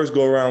his first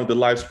go around with the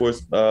Life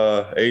Sports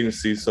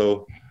agency.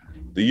 So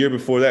the year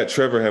before that,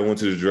 Trevor had went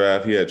to the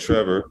draft. He had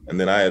Trevor, and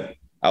then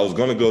I was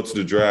going to go to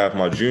the draft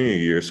my junior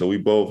year. So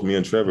me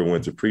and Trevor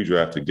went to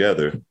pre-draft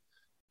together.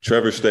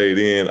 Trevor stayed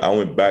in. I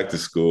went back to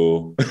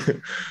school.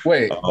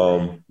 Wait.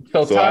 So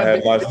I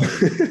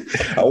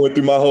went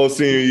through my whole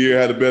senior year,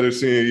 had a better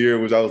senior year,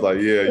 which I was like,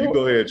 yeah, you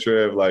go ahead,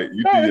 Trev. Like,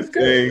 you do your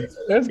thing.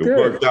 That's good. It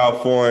worked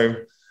out for him.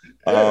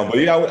 But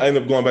yeah, I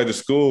ended up going back to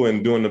school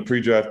and doing the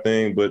pre-draft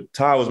thing. But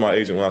Todd was my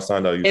agent when I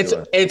signed out.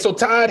 And so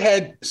Todd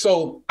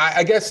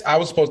I guess I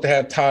was supposed to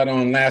have Todd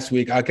on last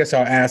week. I guess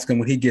I'll ask him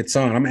when he gets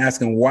on. I'm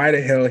asking why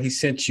the hell he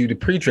sent you the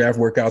pre-draft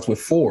workouts with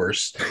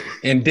 4s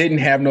and didn't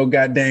have no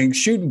goddamn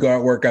shooting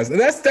guard workouts.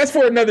 That's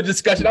for another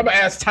discussion. I'm gonna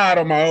ask Todd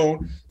on my own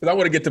because I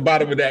want to get to the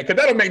bottom of that because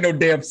that don't make no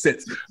damn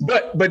sense.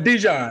 But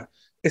Dijon,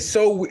 it's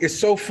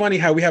so funny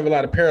how we have a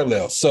lot of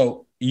parallels.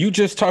 So you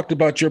just talked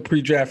about your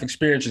pre-draft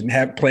experiences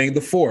and playing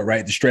the 4,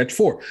 right? The stretch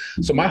 4.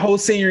 So my whole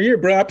senior year,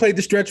 bro, I played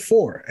the stretch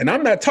 4, and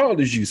I'm not tall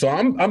as you. So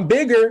I'm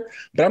bigger,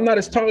 but I'm not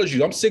as tall as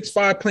you. I'm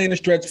 6'5", playing the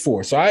stretch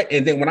 4.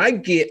 And then when I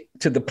get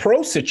to the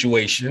pro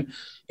situation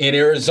in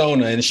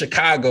Arizona and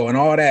Chicago and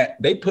all that,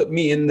 they put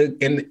me in with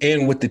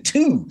the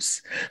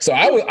 2s. So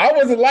I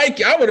wasn't like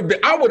you.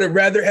 I would have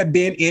rather have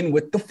been in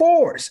with the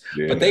 4s.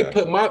 Yeah. But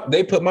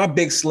they put my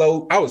big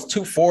slow. I was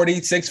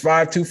 240, 6'5",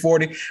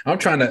 240. I'm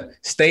trying to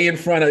stay in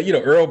front of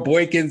Earl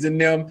Boykins and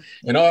them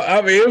and all.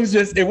 I mean,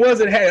 it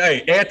wasn't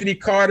hey Anthony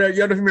Carter.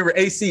 You don't remember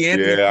AC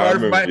Anthony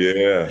Carter?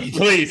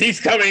 Please,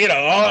 he's coming.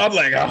 I'm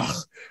like,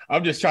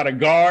 I'm just trying to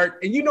guard.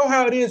 And you know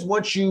how it is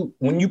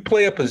when you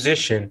play a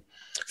position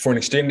for an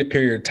extended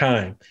period of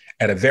time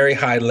at a very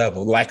high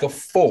level, like a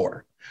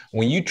 4,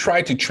 when you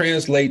try to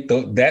translate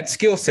that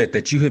skill set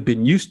that you have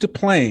been used to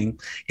playing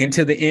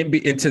into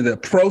the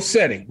pro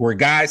setting where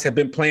guys have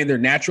been playing their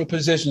natural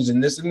positions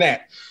and this and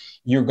that,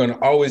 you're going to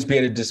always be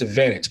at a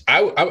disadvantage.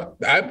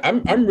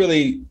 I'm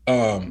really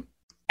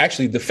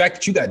actually the fact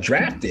that you got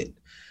drafted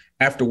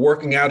after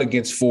working out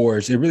against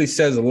 4s, it really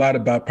says a lot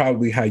about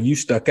probably how you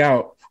stuck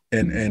out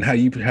and how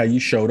you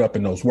showed up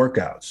in those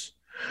workouts.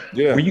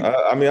 Yeah,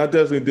 I mean, I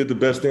definitely did the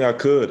best thing I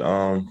could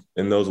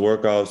in those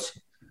workouts.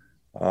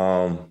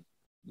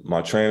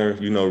 My trainer,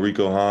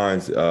 Rico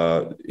Hines,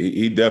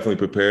 he definitely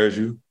prepares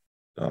you.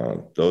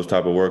 Those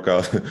type of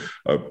workouts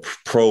are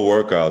pro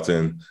workouts.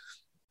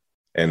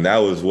 And that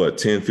was,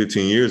 10,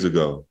 15 years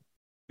ago.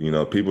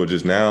 People are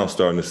just now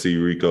starting to see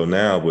Rico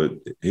now, but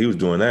he was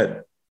doing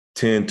that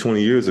 10,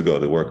 20 years ago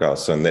to work out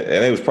Sunday.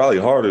 And it was probably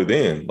harder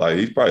then. Like,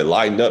 he's probably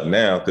lightened up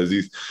now because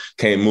he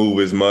can't move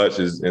as much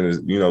and is,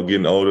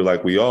 getting older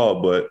like we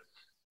all. But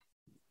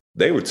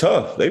they were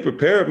tough. They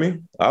prepared me.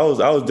 I was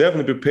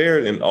definitely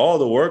prepared in all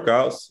the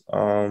workouts.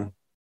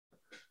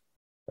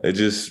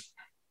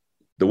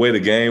 the way the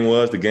game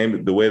was,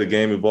 the way the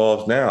game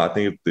evolves now, I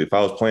think if I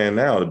was playing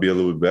now, it'd be a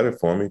little bit better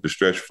for me. The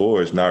stretch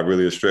four is not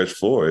really a stretch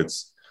four.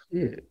 It's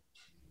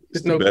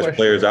the best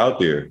players out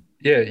there.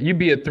 Yeah, you'd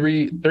be a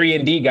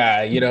 3-and-D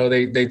guy, you know,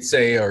 they'd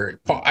say,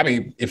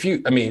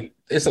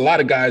 it's a lot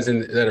of guys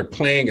that are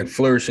playing and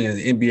flourishing in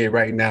the NBA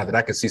right now that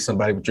I could see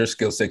somebody with your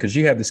skill set, because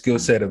you have the skill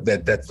set of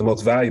that's the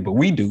most valuable.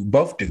 We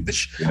both do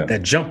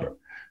that jumper,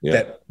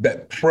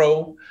 that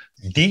pro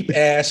deep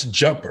ass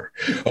jumper.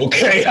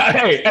 Okay,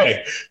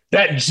 hey,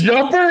 that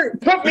jumper,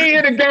 put me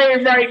in the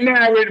game right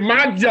now with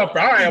my jumper.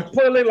 All right, I'm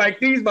pulling like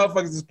these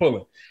motherfuckers is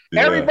pulling.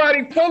 Yeah.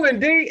 Everybody pulling,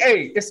 D.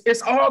 Hey,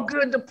 it's all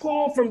good to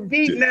pull from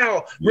deep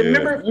now.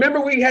 Remember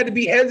we had to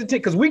be hesitant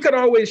because we could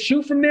always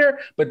shoot from there,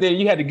 but then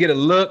you had to get a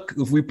look.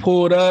 If we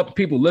pulled up,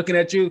 people looking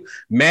at you,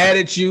 mad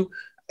at you.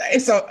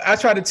 I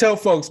try to tell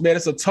folks, man,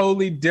 it's a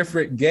totally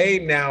different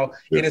game now.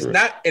 And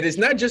it is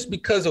not just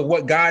because of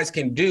what guys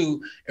can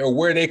do or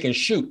where they can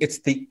shoot. It's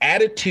the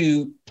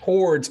attitude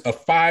towards a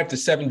 5 to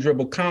 7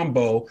 dribble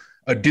combo,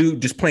 a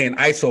dude just playing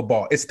iso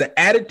ball. It's the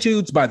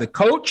attitudes by the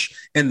coach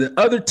and the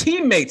other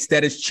teammates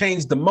that has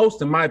changed the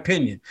most, in my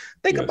opinion.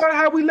 Think about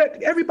how we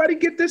let everybody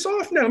get this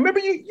off now. Remember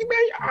you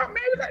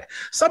man,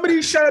 some of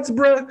these shots,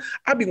 bro,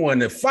 I'd be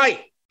wanting to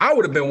fight. I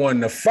would have been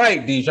wanting to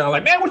fight, Dijon.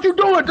 Like, man, what you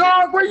doing,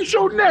 dog? Where you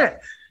shooting at?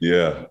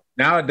 Yeah.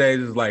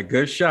 Nowadays, it's like,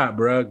 good shot,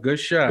 bro.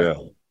 Good shot. Yeah.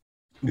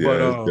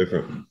 But, it's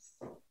different.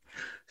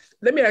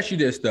 Let me ask you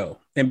this, though,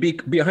 and be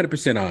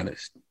 100%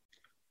 honest.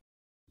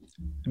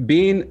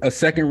 Being a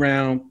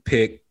second-round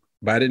pick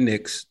by the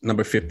Knicks,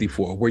 number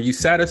 54, were you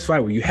satisfied?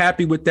 Were you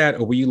happy with that?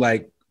 Or were you,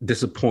 like,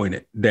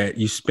 disappointed that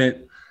you spent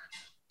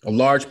a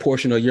large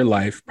portion of your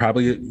life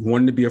probably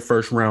wanting to be a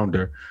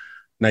first-rounder?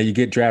 Now you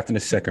get drafted in the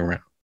second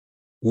round.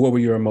 What were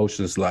your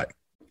emotions like?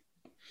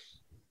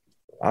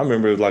 I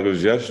remember it like it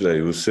was yesterday.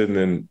 It was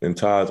sitting in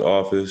Todd's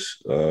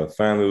office.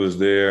 Family was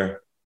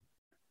there.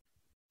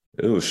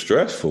 It was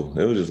stressful.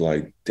 It was just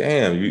like,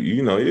 damn,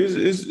 you know,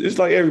 it's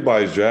like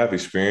everybody's draft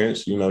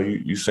experience. You know,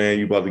 you saying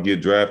you about to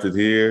get drafted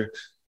here,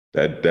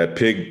 that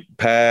pick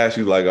pass,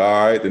 you like,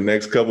 all right, the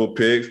next couple of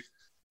picks.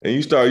 And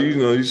you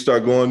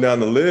start going down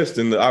the list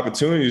and the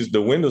opportunities,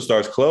 the window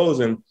starts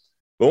closing.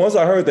 But once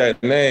I heard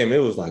that name, it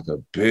was like a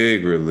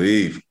big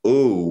relief.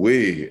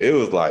 Ooh-wee. It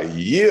was like,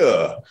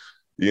 yeah.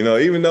 You know,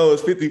 even though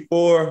it's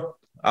 54,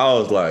 I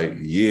was like,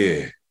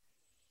 yeah.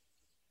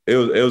 It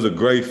was a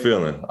great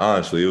feeling,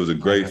 honestly. It was a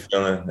great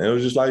feeling. And it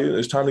was just like,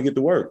 it's time to get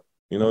to work.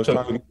 You know, it's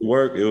time to get to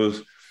work. It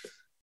was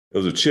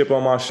a chip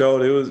on my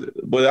shoulder.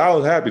 But I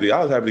was happy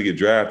to get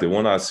drafted.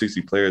 One out of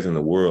 60 players in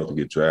the world to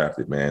get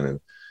drafted, man.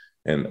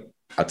 And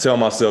I tell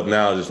myself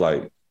now, just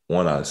like,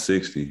 1 out of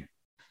 60.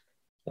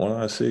 1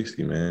 out of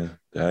 60, man.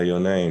 To have your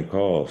name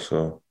called.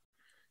 So,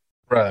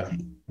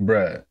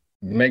 bruh,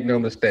 make no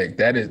mistake.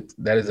 That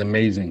is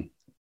amazing.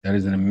 That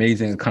is an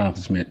amazing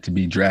accomplishment to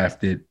be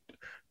drafted,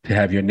 to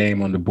have your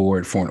name on the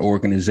board, for an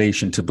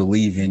organization to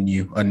believe in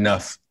you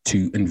enough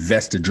to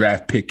invest a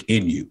draft pick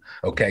in you.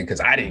 Okay.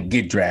 Cause I didn't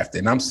get drafted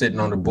and I'm sitting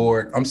on the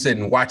board. I'm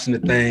sitting watching the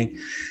thing,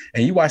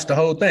 and you watch the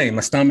whole thing.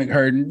 My stomach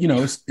hurting, you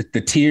know,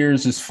 the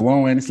tears is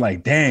flowing. It's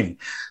like, dang.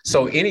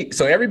 So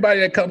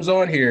everybody that comes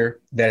on here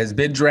that has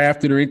been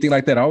drafted or anything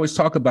like that, I always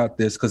talk about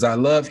this because I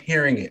love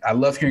hearing it. I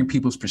love hearing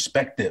people's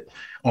perspective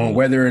on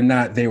whether or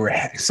not they were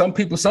some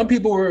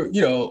people were,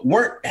 you know,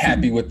 weren't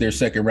happy with their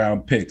second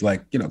round pick.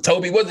 Like, you know,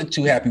 Toby wasn't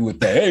too happy with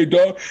that. Hey,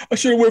 dog, I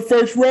should have went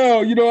first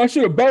round. You know, I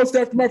should have bounced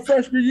after my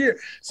freshman year.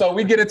 So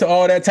we get into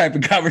all that type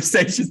of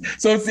conversations.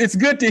 So it's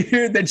good to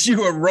hear that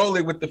you were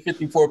rolling with the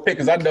 54 pick,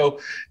 because I know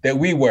that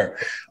we were.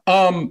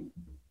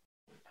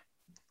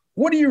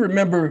 What do you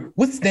remember?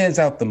 What stands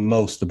out the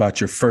most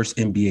about your first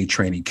NBA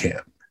training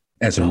camp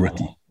as a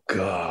rookie? Oh,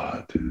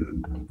 God,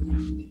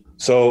 dude.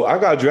 So I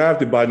got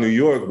drafted by New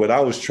York, but I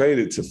was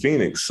traded to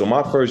Phoenix. So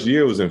my first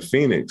year was in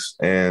Phoenix,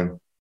 and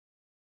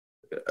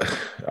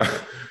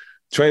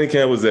training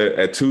camp was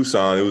at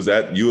Tucson. It was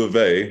at U of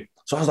A.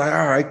 So I was like,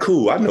 all right,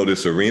 cool. I know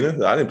this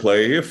arena. I didn't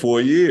play here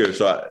 4 years.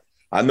 So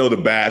I know the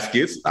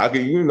baskets. I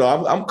can, you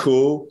know, I'm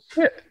cool.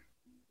 Yeah.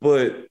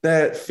 But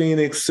that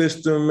Phoenix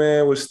system,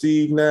 man, with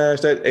Steve Nash,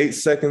 that 8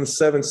 seconds,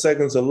 7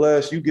 seconds or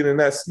less, you get in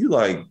that, you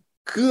like,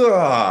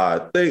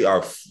 God, they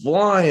are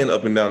flying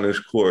up and down this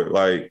court.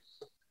 Like,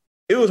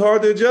 it was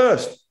hard to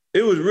adjust.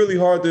 It was really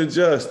hard to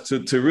adjust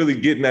to really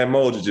get in that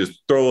mode to just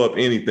throw up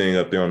anything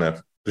up there on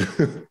that.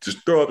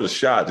 Just throw up a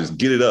shot, just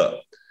get it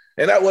up.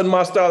 And that wasn't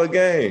my style of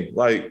game.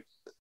 Like,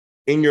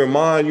 in your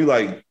mind, you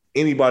like,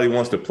 anybody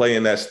wants to play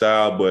in that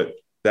style, but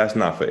that's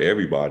not for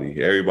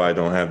everybody. Everybody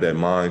don't have that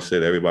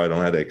mindset. Everybody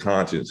don't have that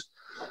conscience.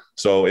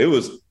 So it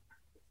was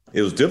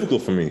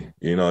difficult for me.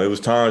 You know, it was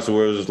times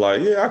where it was just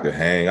like, yeah, I could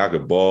hang, I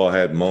could ball. I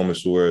had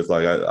moments where it's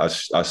like I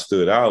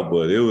stood out,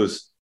 but it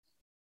was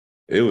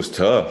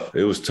tough.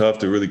 It was tough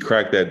to really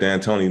crack that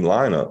D'Antoni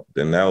lineup.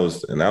 And that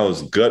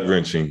was gut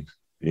wrenching,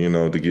 you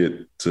know, to get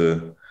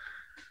to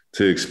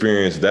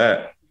experience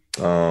that.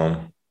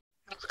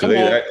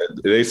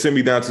 They sent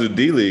me down to the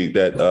D League.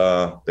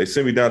 They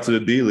sent me down to the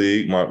D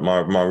League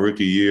my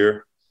rookie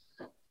year,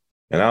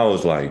 and I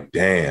was like,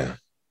 damn.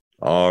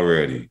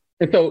 already.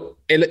 And so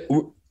let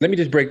me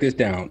just break this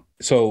down.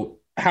 So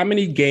how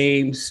many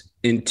games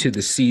into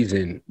the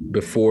season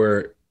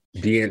before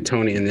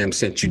D'Antoni and them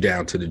sent you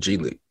down to the G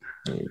League?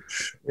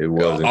 It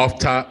wasn't off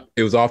top.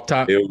 It was off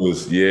top. It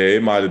was,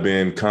 it might have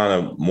been kind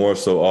of more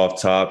so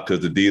off top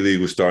because the D League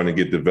was starting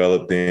to get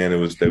developed. Then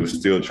they were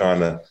still trying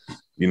to,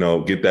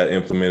 get that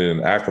implemented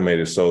and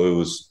acclimated.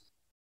 So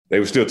they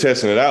were still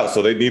testing it out.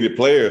 So they needed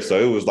players. So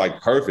it was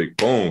like perfect.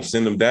 Boom,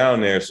 send them down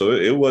there. So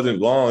it wasn't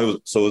long. It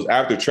was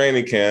after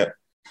training camp,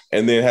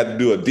 and then had to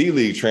do a D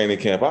League training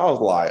camp. I was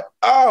like,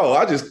 oh,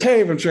 I just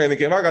came from training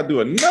camp. I got to do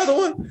another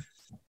one.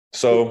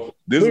 So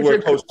this is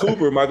where Coach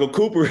Cooper, Michael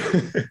Cooper,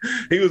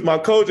 he was my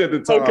coach at the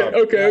time.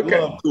 Okay. I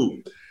love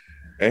Coop.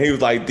 And he was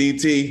like,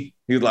 DT,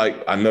 he was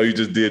like, I know you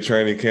just did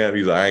training camp.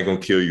 He's like, I ain't going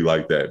to kill you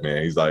like that,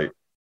 man. He's like,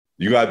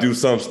 you got to do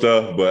some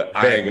stuff, but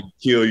I ain't going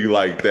to kill you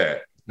like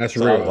that. That's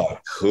so real. I was like,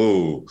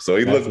 cool. So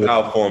he looked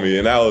out for me.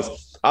 And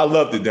I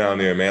loved it down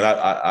there, man.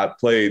 I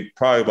played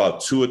probably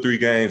about 2 or 3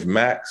 games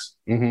max,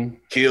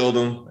 killed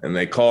them, and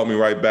they called me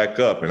right back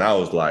up. And I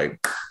was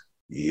like,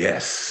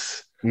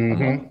 yes, I'm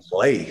going to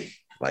play.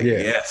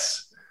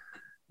 Yes.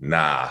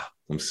 Nah,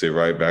 I'm sit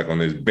right back on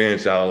this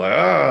bench. I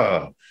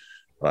was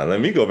like, let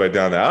me go back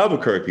down to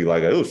Albuquerque.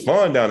 Like, it was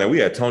fun down there. We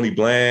had Tony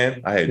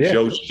Bland. I had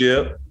Joe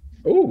Ship.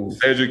 Ooh.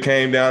 Cedric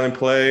came down and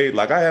played.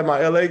 Like, I had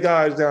my LA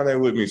guys down there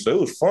with me. So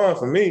it was fun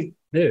for me.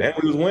 Yeah. And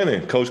we was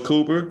winning. Coach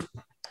Cooper,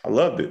 I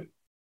loved it.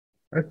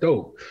 That's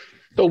dope.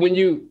 So when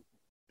you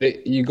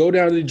go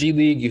down to the G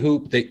League, you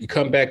hoop, you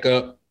come back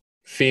up,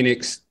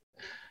 Phoenix.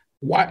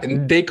 Why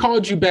they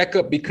called you back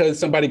up because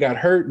somebody got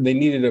hurt and they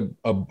needed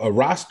a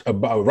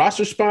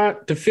roster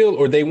spot to fill,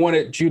 or they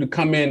wanted you to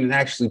come in and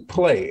actually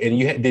play? And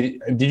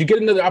did you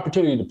get another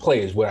opportunity to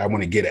play? Is what I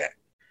want to get at.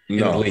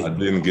 No, I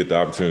didn't get the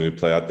opportunity to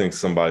play. I think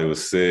somebody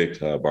was sick.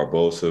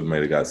 Barbosa may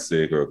have got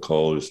sick or a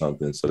cold or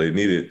something, so they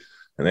needed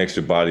an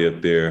extra body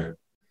up there.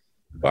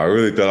 But I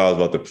really thought I was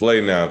about to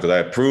play now because I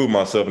had proved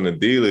myself in the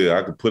D League.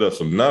 I could put up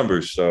some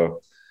numbers.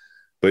 So,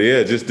 but yeah,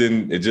 it just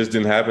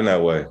didn't happen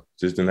that way.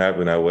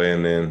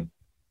 And then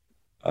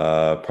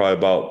probably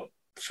about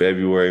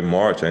February,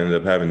 March, I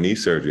ended up having knee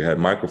surgery. I had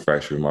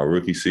microfracture in my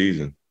rookie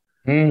season.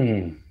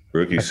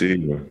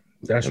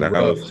 That's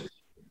rough.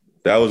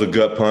 That was a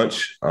gut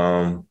punch.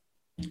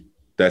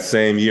 That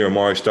same year,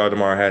 Amari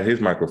Stoudemire had his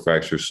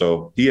microfracture.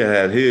 So he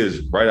had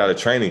his right out of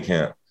training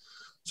camp.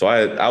 So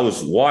I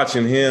was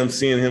watching him,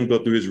 seeing him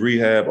go through his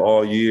rehab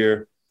all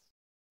year.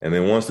 And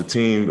then once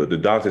the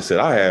doctor said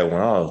I had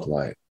one, I was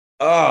like,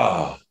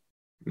 oh,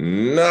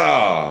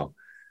 no.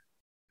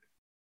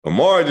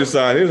 Amari just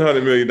signed his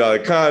 $100 million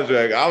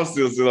contract. I was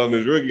still sitting on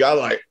this rookie. I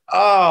was like,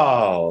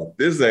 oh,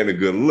 this ain't a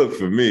good look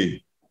for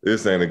me.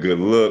 This ain't a good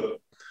look.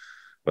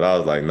 But I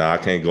was like, nah, I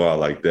can't go out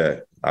like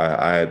that.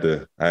 I had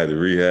to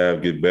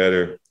rehab, get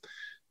better,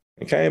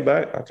 and came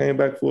back. I came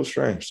back full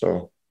strength.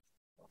 So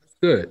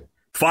good.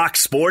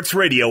 Fox Sports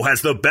Radio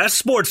has the best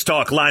sports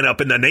talk lineup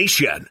in the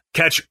nation.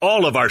 Catch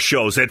all of our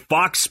shows at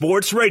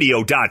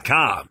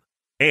foxsportsradio.com.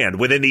 And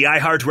within the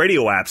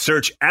iHeartRadio app,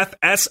 search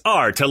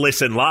FSR to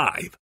listen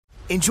live.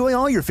 Enjoy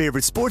all your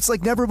favorite sports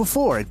like never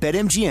before at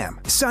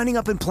BetMGM. Signing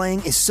up and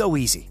playing is so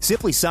easy.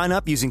 Simply sign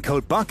up using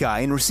code Buckeye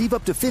and receive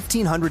up to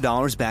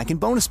 $1,500 back in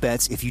bonus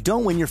bets if you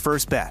don't win your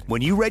first bet.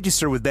 When you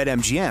register with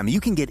BetMGM,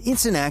 you can get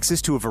instant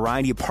access to a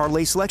variety of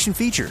parlay selection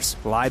features,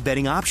 live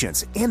betting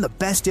options, and the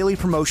best daily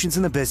promotions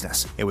in the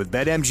business. And with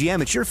BetMGM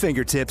at your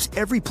fingertips,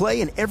 every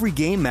play and every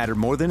game matter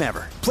more than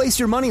ever. Place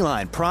your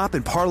moneyline, prop,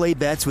 and parlay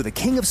bets with the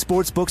king of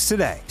sportsbooks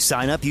today.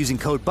 Sign up using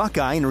code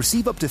Buckeye and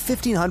receive up to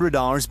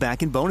 $1,500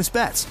 back in bonus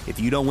bets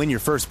if you don't win your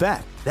first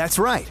bet. That's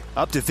right,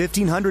 up to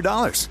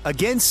 $1,500.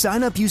 Again,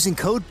 sign up using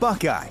code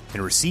Buckeye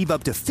and receive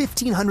up to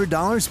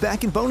 $1,500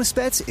 back in bonus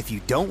bets if you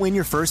don't win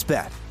your first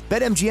bet.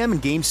 BetMGM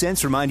and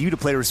GameSense remind you to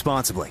play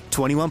responsibly.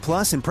 21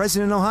 plus and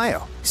present in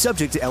Ohio.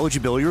 Subject to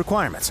eligibility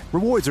requirements.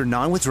 Rewards are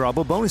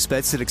non-withdrawable bonus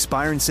bets that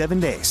expire in 7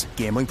 days.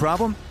 Gambling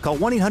problem? Call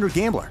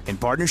 1-800-GAMBLER in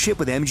partnership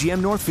with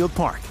MGM Northfield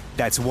Park.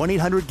 That's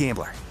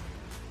 1-800-GAMBLER.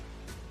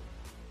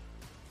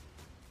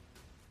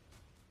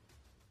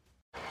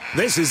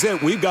 This is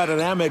it. We've got an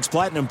Amex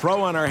Platinum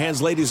Pro on our hands,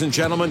 ladies and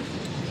gentlemen.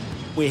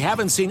 We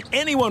haven't seen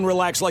anyone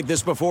relax like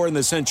this before in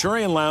the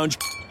Centurion Lounge.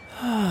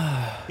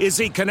 Is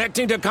he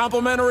connecting to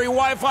complimentary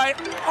Wi-Fi?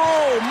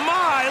 Oh,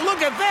 my!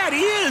 Look at that!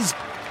 He is!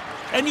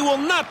 And you will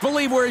not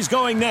believe where he's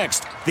going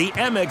next. The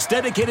Amex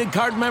dedicated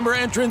card member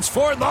entrance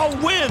for the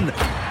win!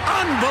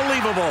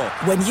 Unbelievable!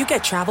 When you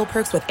get travel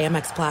perks with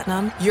Amex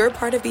Platinum, you're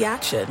part of the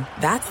action.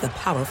 That's the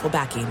powerful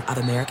backing of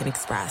American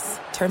Express.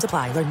 Terms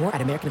apply. Learn more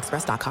at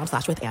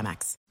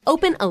americanexpress.com/withAmex.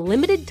 Open a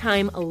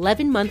limited-time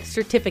 11-month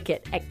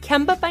certificate at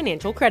Kemba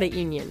Financial Credit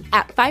Union.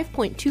 At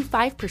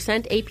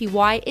 5.25%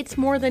 APY, it's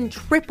more than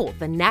triple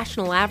the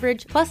national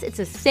average, plus it's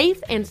a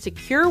safe and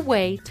secure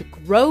way to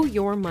grow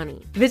your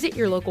money. Visit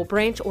your local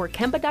branch or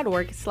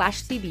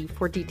kemba.org/cd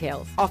for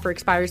details. Offer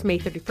expires May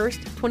 31st,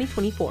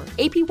 2024.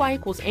 APY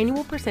equals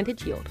annual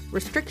percentage yield.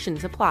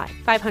 Restrictions apply.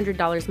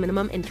 $500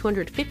 minimum and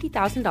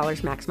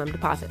 $250,000 maximum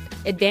deposit.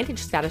 Advantage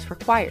status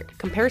required.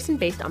 Comparison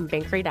based on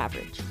bank rate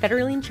average.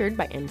 Federally insured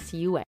by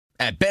NCUA.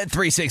 At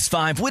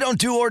Bet365, we don't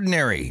do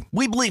ordinary.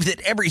 We believe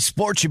that every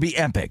sport should be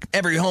epic.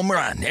 Every home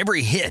run,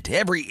 every hit,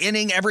 every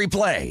inning, every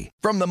play.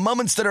 From the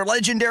moments that are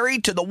legendary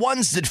to the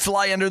ones that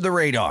fly under the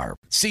radar.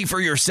 See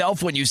for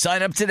yourself when you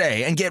sign up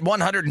today and get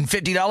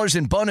 $150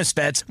 in bonus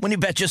bets when you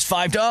bet just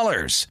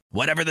 $5.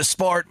 Whatever the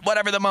sport,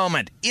 whatever the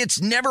moment, it's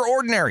never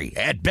ordinary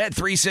at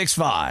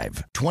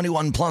Bet365.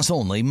 21 plus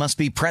only. Must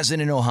be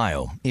present in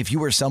Ohio. If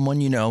you or someone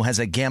you know has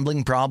a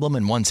gambling problem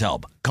and wants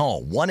help,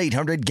 call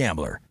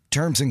 1-800-GAMBLER.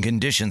 Terms and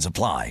conditions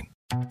apply.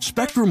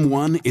 Spectrum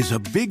One is a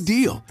big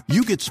deal.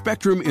 You get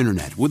Spectrum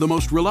Internet with the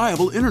most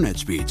reliable internet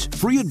speeds,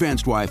 free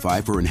advanced Wi-Fi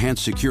for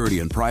enhanced security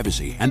and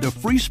privacy, and a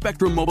free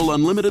Spectrum Mobile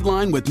Unlimited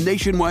line with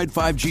nationwide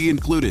 5G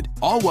included,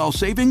 all while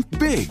saving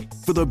big.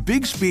 For the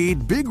big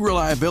speed, big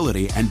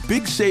reliability, and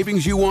big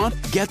savings you want,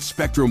 get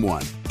Spectrum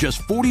One.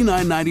 Just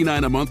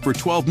 $49.99 a month for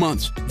 12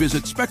 months.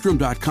 Visit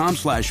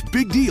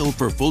spectrum.com/big deal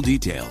for full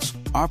details.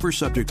 Offer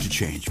subject to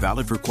change.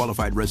 Valid for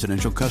qualified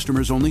residential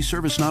customers only.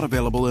 Service not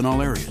available in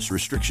all areas.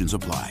 Restrictions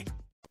apply.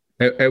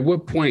 At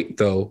what point,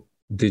 though,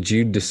 did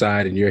you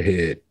decide in your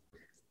head,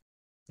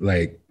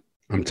 like,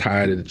 I'm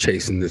tired of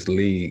chasing this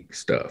league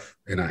stuff?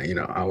 And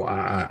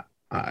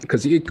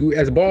because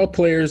as ball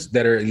players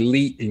that are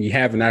elite and you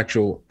have an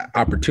actual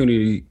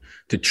opportunity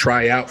to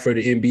try out for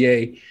the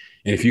NBA,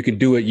 and if you can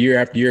do it year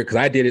after year, because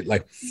I did it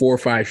like 4 or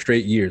 5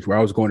 straight years where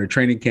I was going to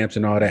training camps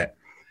and all that.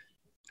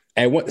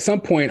 At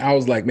some point, I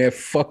was like, man,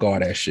 fuck all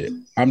that shit.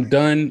 I'm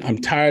done. I'm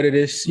tired of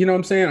this. You know what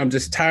I'm saying? I'm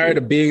just tired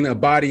of being a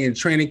body in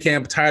training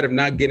camp, tired of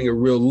not getting a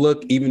real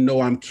look, even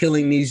though I'm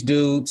killing these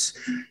dudes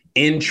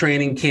in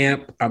training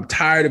camp. I'm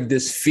tired of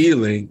this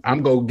feeling.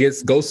 I'm going to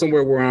go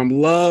somewhere where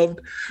I'm loved,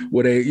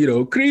 where they,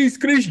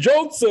 Chris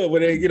Johnson, where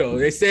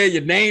they say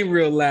your name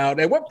real loud.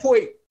 At what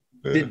point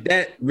did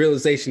that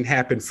realization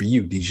happen for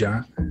you,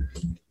 Dijon?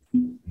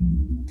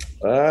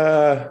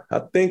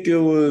 I think it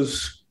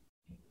was...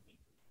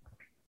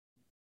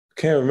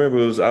 Can't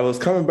remember. I was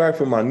coming back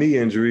from my knee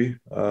injury.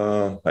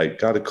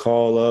 Got a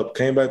call up,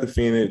 came back to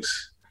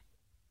Phoenix,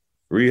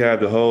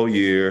 rehabbed the whole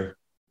year,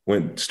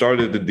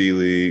 started the D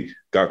League,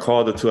 got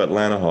called up to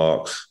Atlanta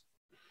Hawks,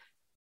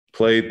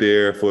 played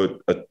there for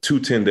 2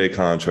 10-day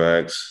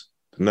contracts.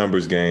 The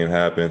numbers game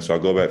happened, so I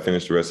go back,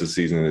 finish the rest of the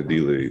season in the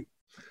D League.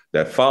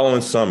 That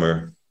following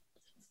summer,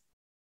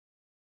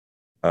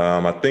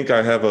 I think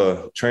I have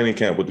a training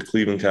camp with the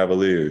Cleveland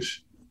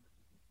Cavaliers.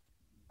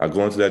 I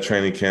go into that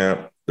training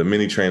camp, the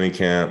mini training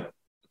camp,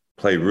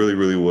 played really,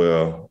 really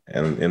well,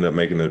 and ended up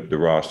making the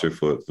roster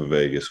for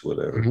Vegas,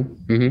 whatever.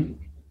 Mm-hmm.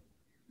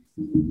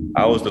 Mm-hmm.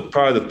 I was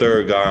probably the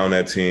third guy on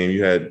that team.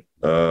 You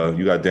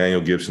got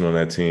Daniel Gibson on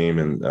that team,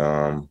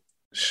 and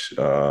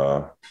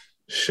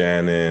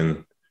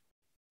Shannon.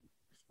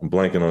 I'm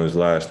blanking on his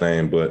last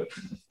name, but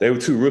they were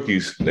 2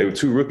 rookies. They were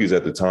 2 rookies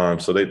at the time,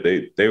 so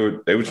they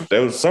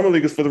were summer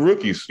leaguers for the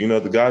rookies.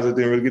 The guys that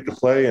didn't really get to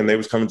play, and they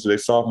was coming to their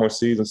sophomore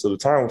season, so the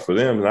time was for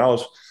them. And I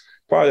was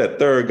probably that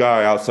third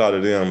guy outside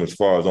of them as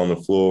far as on the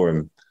floor and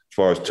as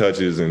far as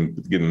touches and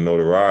getting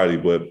notoriety.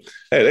 But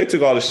hey, they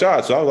took all the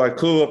shots, so I was like,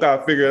 cool, I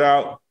gotta figure it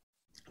out,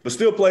 but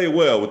still played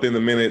well within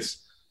the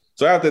minutes.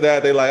 So after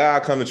that, they like,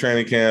 I'll come to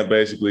training camp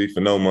basically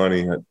for no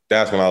money.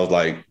 That's when I was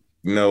like,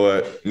 you know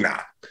what? Nah.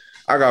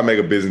 I got to make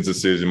a business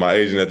decision. My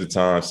agent at the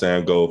time,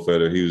 Sam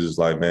Goldfeder, he was just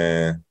like,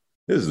 man,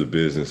 this is a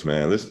business,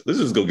 man. Let's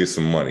just go get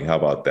some money. How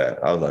about that?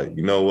 I was like,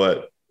 you know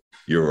what?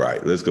 You're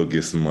right. Let's go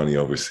get some money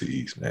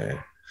overseas,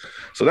 man.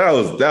 So that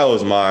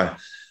was my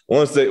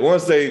once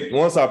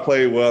I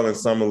played well in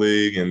summer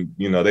league and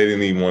they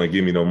didn't even want to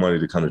give me no money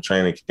to come to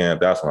training camp.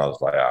 That's when I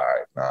was like, all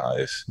right, nah,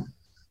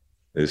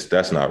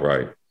 that's not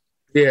right.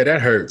 Yeah,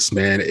 that hurts,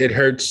 man. It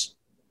hurts,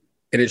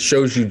 and it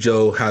shows you,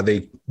 Joe, how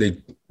they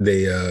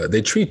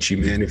treat you,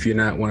 man. If you're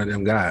not one of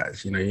them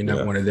guys, you're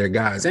not one of their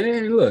guys.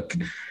 And look,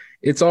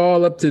 it's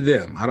all up to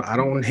them. I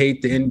don't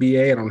hate the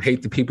NBA. I don't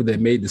hate the people that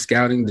made the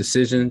scouting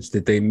decisions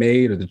that they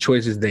made or the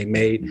choices they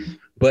made.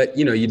 But,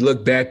 you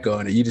look back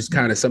on it, you just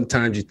kind of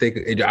sometimes you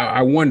think,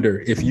 I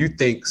wonder if you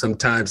think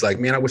sometimes like,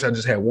 man, I wish I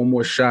just had one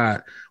more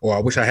shot, or I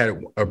wish I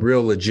had a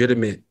real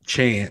legitimate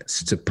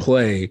chance to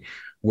play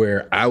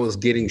where I was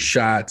getting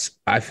shots,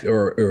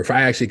 or if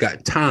I actually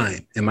got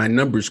time and my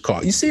numbers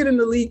caught. You see it in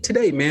the league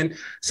today, man.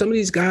 Some of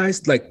these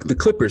guys, like the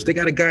Clippers, they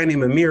got a guy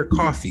named Amir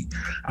Coffey.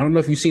 I don't know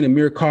if you've seen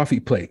Amir Coffey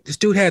play. This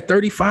dude had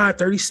 35,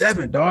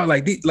 37, dog.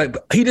 Like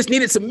he just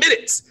needed some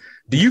minutes.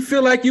 Do you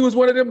feel like you was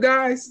one of them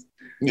guys?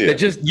 Yeah.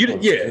 It's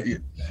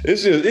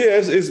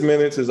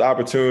minutes, it's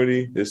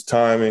opportunity, it's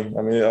timing.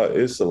 I mean,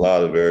 it's a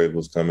lot of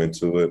variables come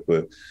into it,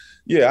 but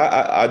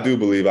Yeah, I do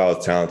believe I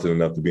was talented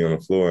enough to be on the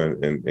floor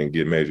and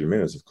get major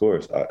minutes, of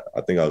course.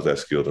 I think I was that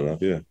skilled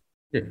enough, yeah.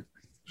 Yeah.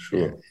 Sure.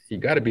 Yeah. You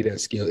got to be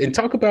that skilled. And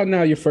talk about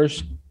now your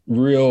first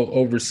real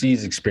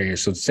overseas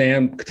experience. So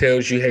Sam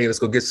tells you, hey, let's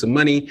go get some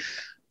money.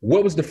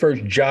 What was the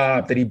first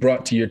job that he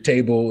brought to your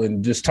table?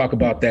 And just talk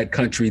about that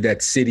country,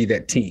 that city,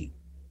 that team.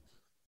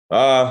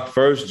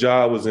 First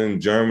job was in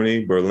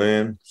Germany,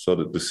 Berlin. So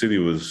the city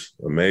was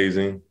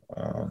amazing.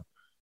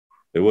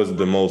 It wasn't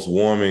the most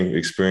warming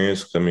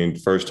experience. I mean,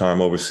 first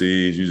time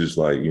overseas, you just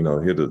like, you know,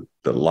 hear the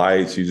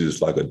lights. You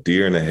just like a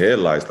deer in the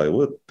headlights. Like,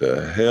 what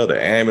the hell? The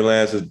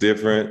ambulance is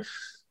different.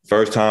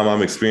 First time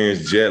I'm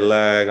experienced jet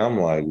lag. I'm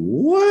like,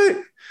 what?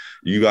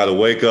 You got to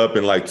wake up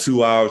in like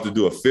 2 hours to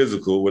do a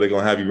physical where they're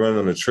going to have you running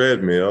on a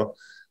treadmill.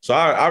 So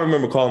I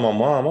remember calling my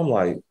mom. I'm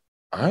like,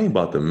 I ain't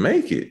about to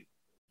make it.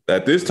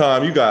 At this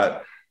time, you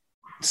got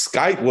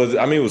Skype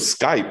it was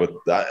Skype, but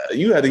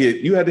you had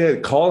to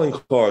have calling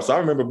cards. So I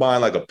remember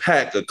buying like a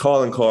pack of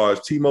calling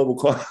cards, T-Mobile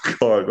calling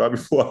cards right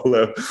before I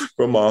left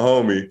from my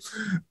homie.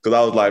 Cause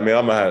I was like, man,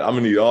 I'm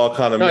gonna need all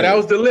kind of. No, that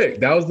was the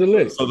lick.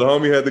 So the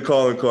homie had the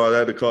calling card. I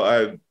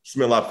had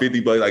spent like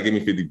 $50. Like, give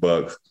me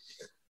 $50.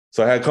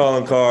 So I had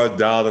calling cards,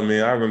 dialed them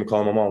in. I remember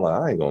calling my mom,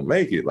 like, I ain't gonna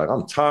make it. Like,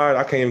 I'm tired.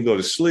 I can't even go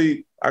to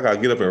sleep. I gotta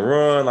get up and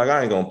run. Like,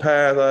 I ain't gonna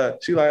pass.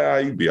 She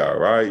like, you be all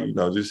right. You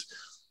know, just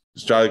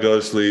try to go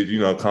to sleep, you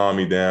know, calm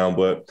me down.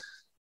 But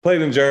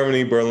played in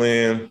Germany,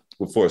 Berlin,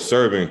 before a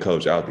Serbian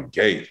coach out the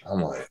gate. I'm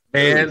like,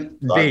 and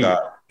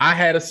I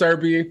had a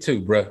Serbian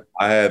too, bro.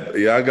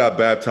 I got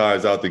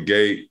baptized out the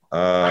gate.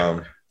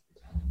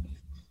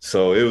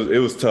 So it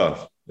was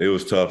tough. It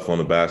was tough on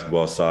the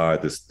basketball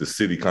side. The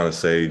city kind of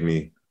saved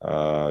me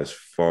as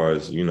far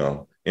as, you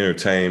know,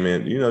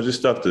 entertainment, you know, just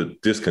stuff to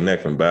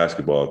disconnect from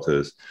basketball,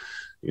 because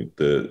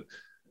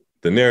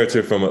the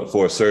narrative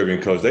for a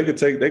Serbian coach, they could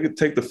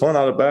take the fun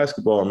out of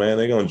basketball, man.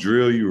 They're gonna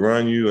drill you,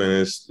 run you, and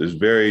it's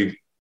very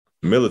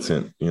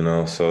militant, you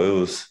know. So it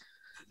was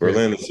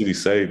Berlin, the city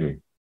saved me.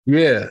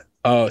 Yeah.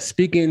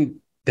 Speaking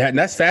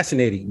that's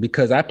fascinating,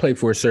 because I played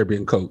for a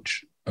Serbian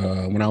coach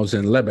when I was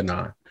in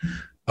Lebanon,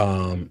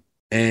 and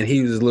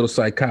he was a little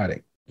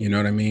psychotic. You know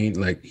what I mean?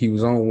 Like, he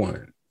was on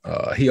one.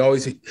 He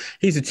used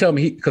to tell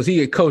me, because he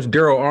had coached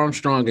Daryl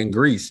Armstrong in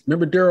Greece.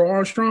 Remember Daryl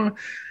Armstrong?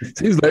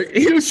 He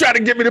was trying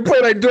to get me to play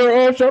like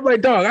Daryl Armstrong. I'm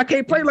like, dog, I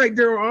can't play like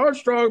Daryl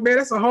Armstrong, man.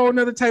 That's a whole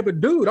nother type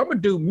of dude. I'm gonna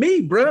do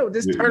me, bro.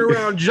 This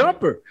turnaround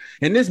jumper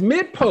and this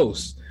mid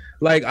post.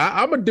 Like,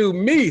 I'm gonna do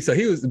me. So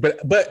he was,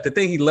 but the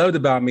thing he loved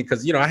about me,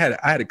 because, you know, I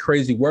had a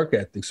crazy work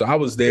ethic. So I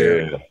was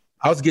there. Yeah.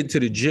 I was getting to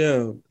the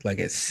gym like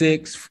at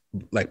 6,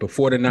 like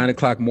before the 9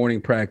 o'clock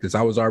morning practice.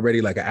 I was already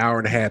like an hour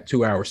and a half,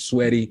 2 hours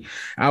sweaty.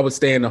 I would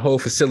stay in the whole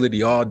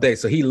facility all day.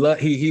 So he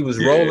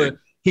was rolling.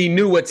 He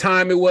knew what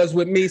time it was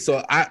with me.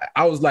 So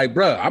I was like,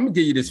 bro, I'm gonna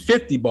give you this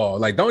 50 ball.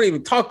 Like, don't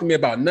even talk to me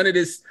about none of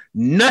this,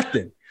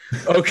 nothing.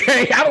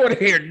 Okay. I don't want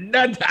to hear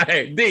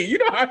nothing. D, you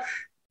know how,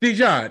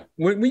 Dijon,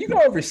 when you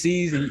go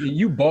overseas and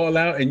you ball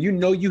out and you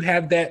know you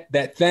have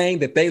that thing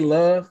that they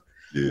love,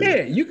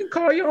 you can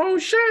call your own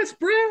shots,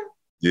 bro.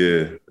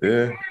 Yeah.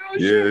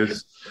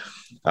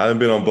 I've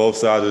been on both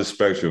sides of the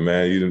spectrum,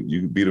 man. You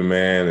can be the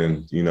man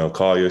and, you know,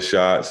 call your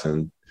shots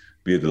and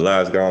be the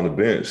last guy on the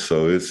bench.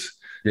 So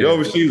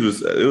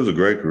overseas it was a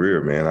great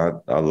career,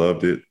 man. I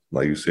loved it.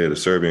 Like you said, the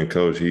Serbian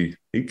coach, he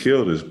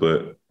killed us,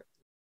 but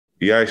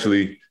he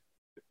actually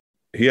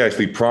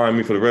primed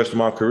me for the rest of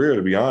my career,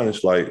 to be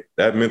honest. Like,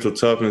 that mental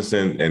toughness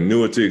and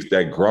knew it to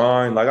that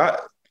grind. Like,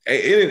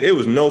 it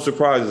was no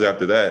surprises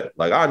after that.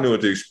 Like, I knew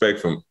what to expect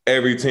from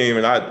every team,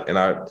 and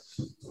I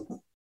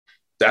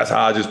that's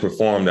how I just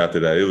performed after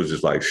that. It was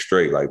just like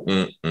straight, like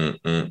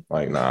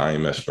like, nah, I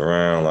ain't messing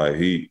around. Like,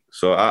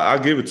 I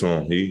give it to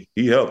him.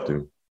 He helped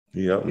him.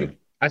 He helped me.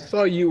 I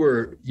saw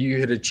you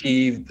had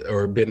achieved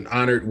or been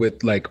honored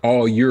with like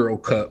all Euro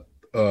Cup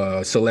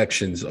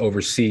selections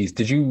overseas.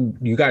 Did you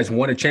guys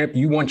won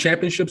you won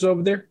championships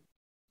over there?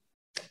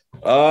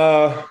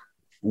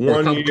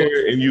 1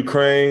 year in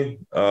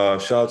Ukraine.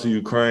 Shout out to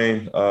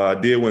Ukraine. I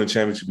did win a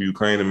championship in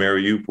Ukraine in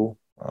Mariupol.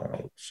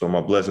 So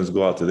my blessings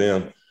go out to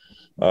them.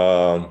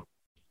 That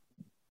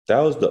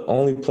was the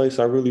only place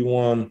I really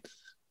won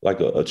like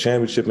a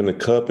championship in the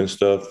cup and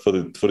stuff. For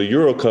the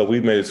Euro Cup, we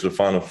made it to the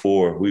Final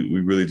Four. We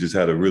really just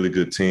had a really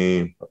good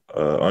team,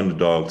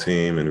 underdog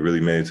team, and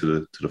really made it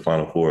to the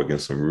Final Four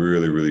against some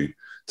really, really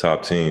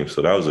top teams.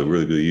 So that was a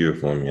really good year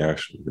for me,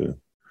 actually. Yeah.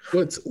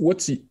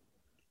 What's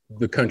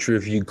the country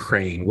of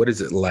Ukraine? What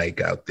is it like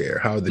out there?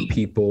 How are the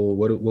people?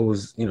 What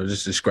was, you know,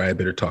 just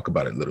describe it or talk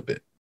about it a little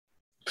bit.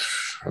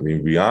 I mean,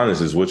 to be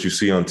honest, is what you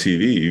see on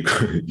TV.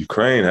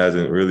 Ukraine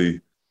hasn't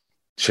really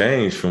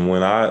changed from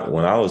when I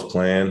was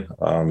playing.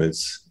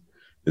 It's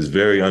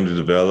very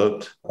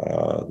underdeveloped.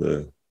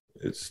 The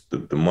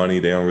money,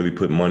 they don't really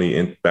put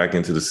money back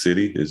into the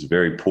city. It's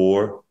very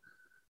poor.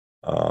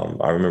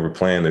 I remember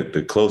playing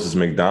the closest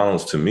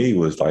McDonald's to me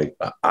was like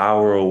an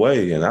hour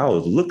away, and I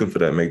was looking for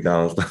that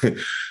McDonald's.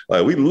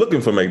 Like, we looking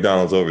for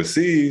McDonald's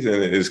overseas,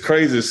 and it's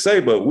crazy to say,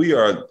 but we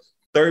are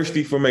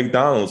thirsty for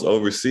McDonald's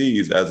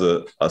overseas as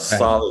a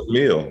solid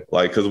meal,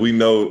 like, because we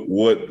know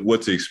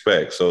what to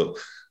expect. So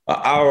an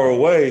hour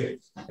away,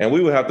 and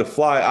we would have to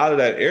fly out of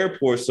that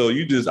airport. So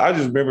I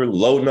just remember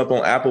loading up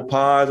on apple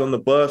pies on the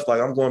bus.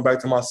 Like, I'm going back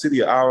to my city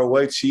an hour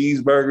away,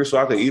 cheeseburgers, so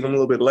I could eat them a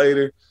little bit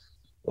later.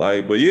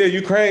 Like, but yeah,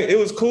 Ukraine, it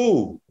was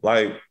cool.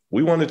 Like,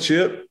 we won the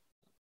chip.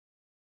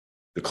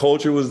 The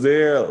culture was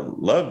there.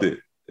 Loved it.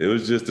 It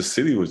was just, the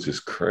city was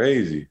just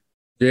crazy.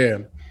 Yeah,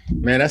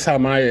 man, that's how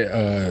my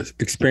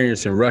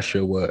experience in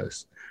Russia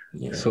was.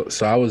 Yeah.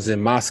 So I was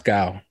in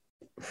Moscow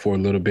for a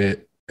little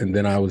bit, and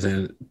then I was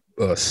in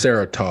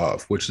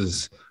Saratov, which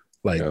is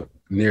like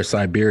near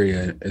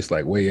Siberia. It's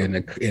like way in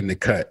the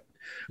cut.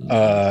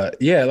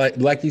 Yeah,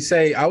 like you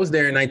say, I was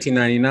there in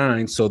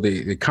 1999, so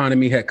the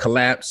economy had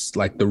collapsed.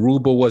 Like, the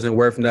ruble wasn't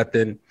worth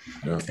nothing,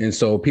 and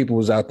so people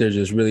was out there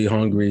just really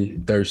hungry,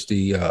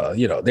 thirsty.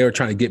 They were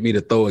trying to get me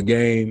to throw a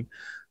game.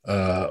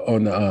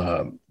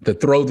 To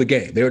throw the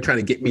game. They were trying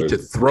to get me to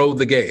throw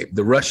the game.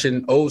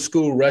 The old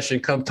school Russian,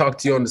 come talk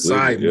to you on the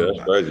side. Yeah,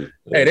 that's crazy.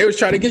 Hey, they was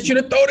trying to get you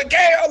to throw the game.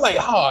 I was like,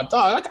 oh,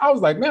 dog. I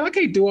was like, man, I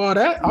can't do all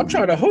that. I'm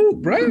trying to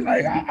hoop, bro.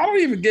 Like, I don't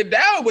even get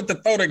down with the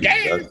throw the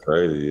game. That's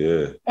crazy,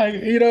 yeah.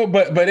 Like,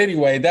 but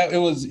anyway, it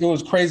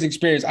was crazy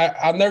experience.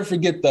 I'll never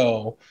forget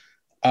though,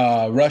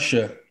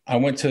 Russia. I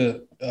went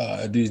to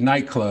these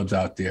nightclubs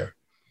out there.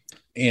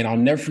 And I'll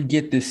never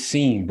forget this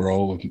scene,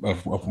 bro.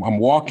 I'm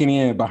walking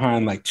in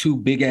behind like two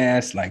big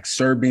ass, like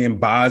Serbian,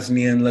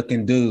 Bosnian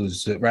looking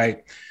dudes,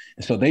 right?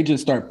 And so they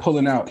just start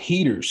pulling out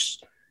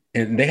heaters,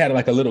 and they had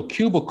like a little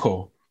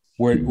cubicle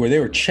where they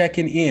were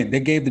checking in. They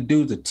gave the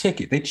dudes a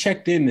ticket. They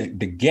checked in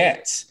the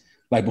gats,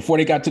 like before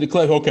they got to the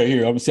club. Okay,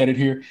 here, I'm gonna set it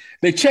here.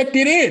 They checked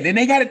it in, and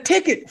they got a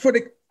ticket for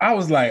the. I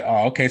was like,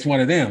 oh, okay, it's one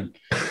of them.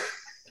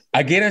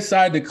 I get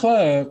inside the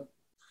club,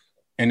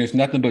 and there's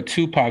nothing but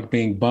Tupac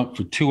being bumped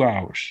for 2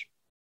 hours.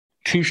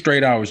 2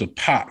 straight hours of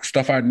Pac,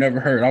 stuff I'd never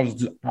heard.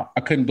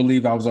 I couldn't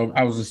believe I was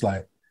just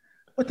like,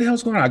 what the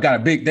hell's going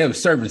on? They were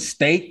serving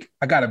steak.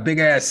 I got a big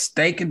ass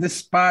steak in this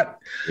spot.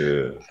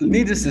 Yeah.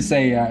 Needless to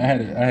say, I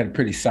had a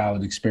pretty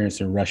solid experience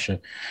in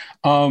Russia.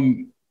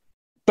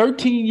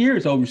 13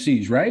 years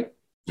overseas, right?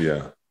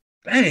 Yeah.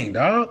 Dang,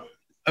 dog.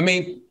 I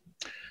mean,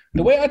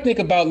 the way I think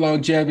about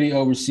longevity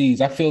overseas,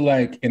 I feel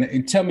like,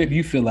 and tell me if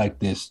you feel like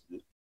this,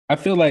 I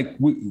feel like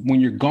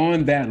when you're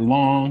gone that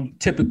long,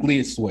 typically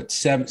it's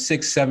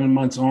 6, 7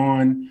 months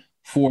on,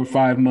 4 or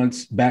 5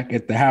 months back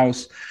at the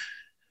house.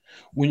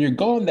 When you're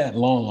gone that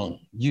long,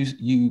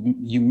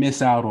 you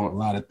miss out on a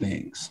lot of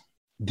things.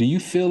 Do you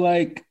feel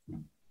like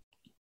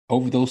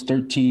over those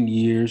 13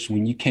 years,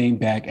 when you came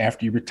back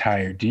after you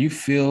retired, do you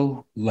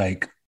feel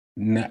like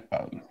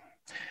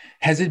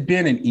has it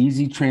been an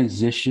easy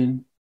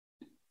transition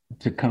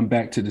to come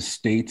back to the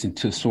States and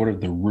to sort of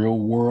the real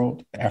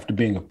world after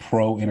being a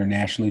pro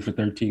internationally for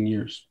 13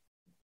 years?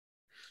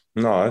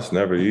 No, it's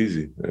never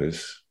easy. It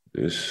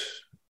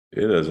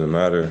doesn't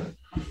matter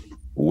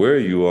where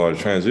you are. The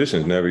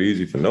transition is never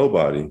easy for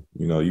nobody.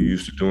 You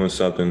used to doing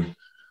something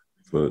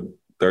for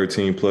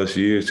 13 plus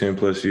years, 10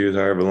 plus years,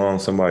 however long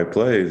somebody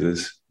plays.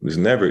 It's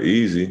never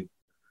easy.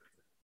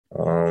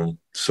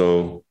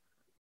 So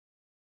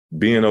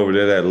being over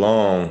there that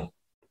long,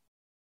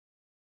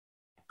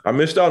 I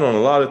missed out on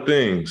a lot of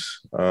things.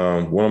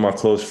 One of my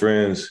close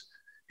friends,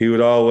 he would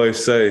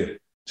always say,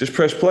 just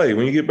press play.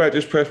 When you get back,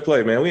 just press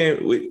play, man.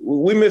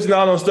 We missing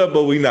out on stuff,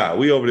 but we not.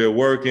 We over there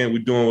working. We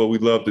doing what we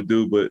love to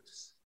do. But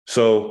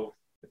so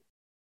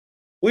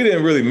we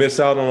didn't really miss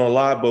out on a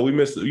lot, but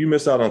you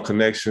miss out on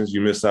connections. You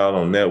miss out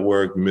on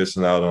network. You're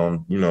missing out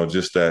on,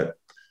 just that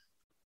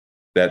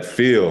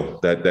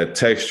feel, that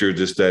texture,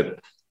 just that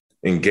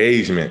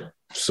engagement.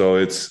 So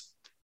it's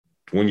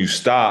when you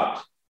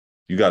stop,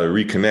 you got to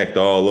reconnect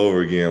all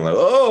over again. Like,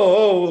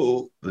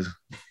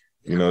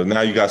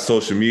 now you got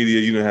social media.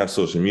 You didn't have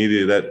social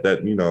media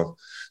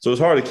so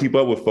it's hard to keep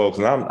up with folks.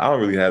 And I don't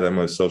really have that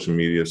much social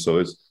media. So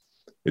it's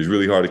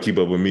really hard to keep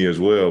up with me as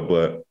well.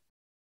 But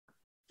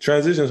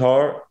transition's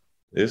hard.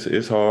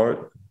 It's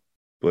hard.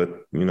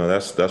 But,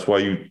 that's why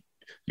you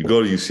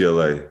go to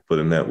UCLA for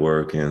the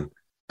network and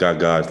got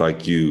guys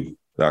like you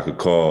that I could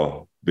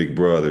call big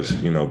brothers,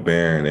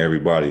 Barron,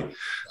 everybody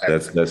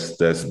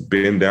that's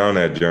been down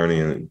that journey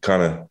and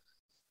kind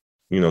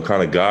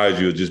of guides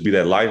you, just be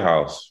that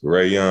lighthouse.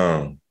 Ray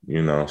Young,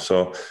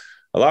 so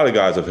a lot of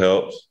guys have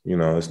helped.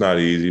 It's not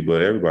easy,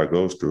 but everybody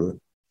goes through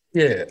it.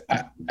 Yeah,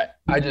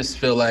 I just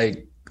feel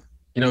like,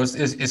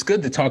 it's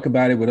good to talk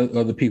about it with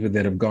other people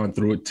that have gone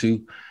through it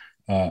too.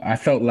 I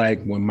felt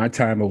like when my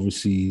time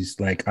overseas,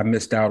 like I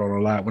missed out on a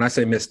lot. When I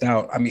say missed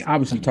out, I mean,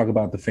 obviously talk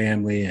about the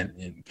family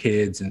and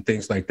kids and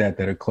things like that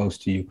are close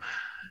to you.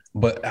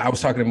 But I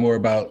was talking more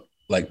about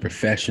like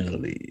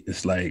professionally.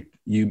 It's like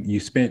you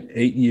spent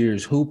 8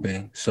 years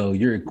hooping, so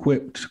you're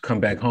equipped to come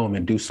back home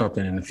and do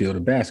something in the field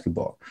of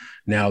basketball.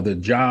 Now, the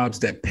jobs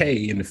that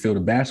pay in the field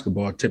of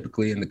basketball are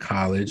typically in the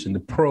college and the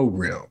pro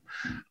realm.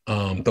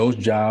 Those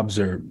jobs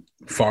are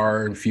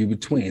far and few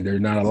between.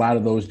 There's not a lot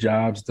of those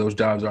jobs. Those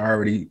jobs are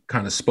already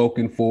kind of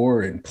spoken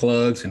for, and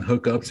plugs and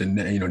hookups and,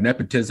 you know,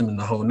 nepotism and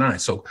the whole nine.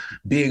 So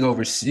being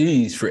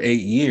overseas for 8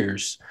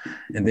 years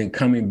and then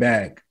coming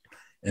back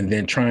and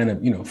then trying to,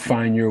 you know,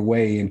 find your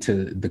way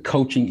into the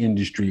coaching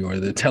industry or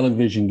the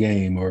television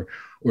game or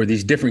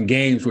these different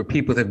games where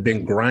people have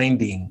been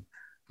grinding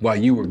while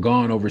you were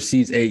gone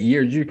overseas 8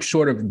 years, you're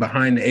sort of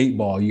behind the 8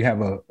 ball. You have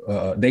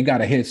they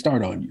got a head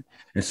start on you.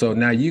 And so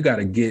now you got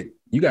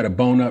to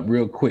bone up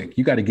real quick.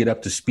 You got to get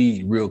up to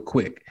speed real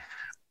quick.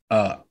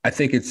 I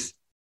think it's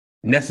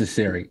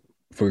necessary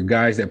for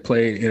guys that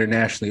play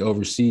internationally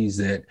overseas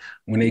that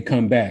when they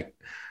come back,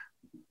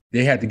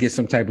 they have to get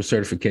some type of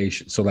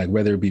certification. So like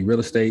whether it be real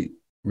estate,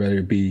 whether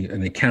it be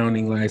an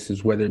accounting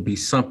license, whether it be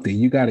something,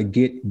 you got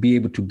to be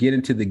able to get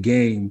into the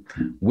game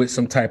with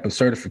some type of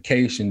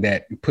certification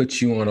that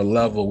puts you on a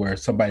level where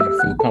somebody will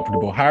feel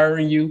comfortable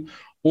hiring you,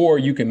 or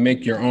you can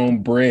make your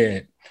own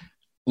bread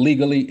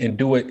legally and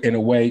do it in a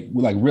way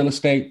like real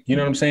estate, you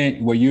know what I'm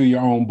saying? Where you're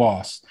your own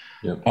boss.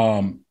 Yep.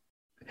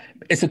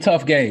 It's a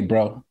tough game,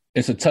 bro.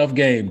 It's a tough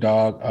game,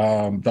 dog.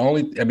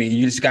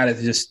 You just got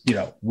to you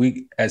know,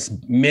 we as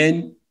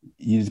men,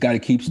 you just got to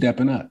keep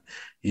stepping up.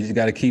 You just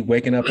got to keep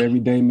waking up every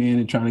day, man,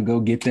 and trying to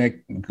go get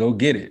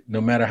it,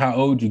 no matter how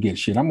old you get.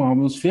 Shit, I'm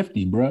almost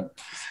 50, bro.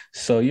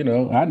 So, you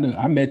know,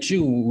 I met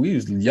you when we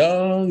was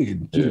young,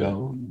 and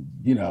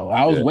you know,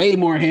 I was way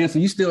more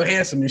handsome. You still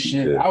handsome and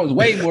shit. Yeah. I was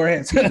way more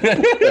handsome.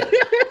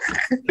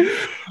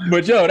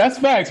 But yo, that's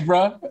facts,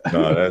 bro.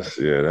 No, that's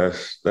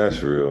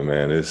real,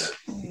 man. It's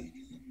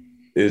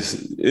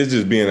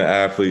just being an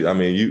athlete. I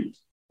mean,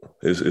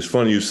 it's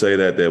funny you say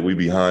that we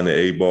behind the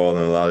 8 ball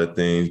in a lot of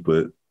things,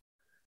 but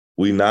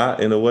we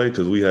not in a way,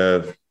 because we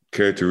have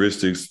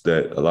characteristics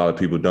that a lot of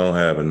people don't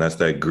have, and that's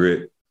that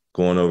grit.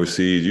 Going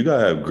overseas, you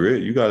gotta have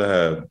grit. You gotta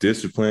have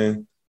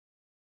discipline.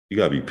 You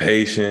gotta be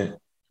patient,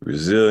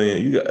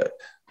 resilient.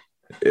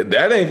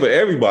 That ain't for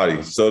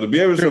everybody. So to be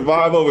able to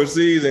survive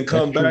overseas and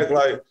come back,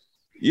 like,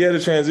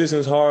 the transition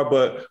is hard,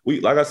 but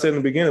like I said in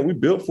the beginning, we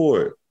built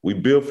for it. We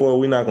built for it.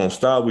 We're not gonna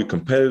stop. We're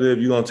competitive.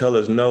 You're gonna tell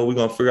us no. We're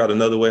gonna figure out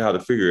another way how to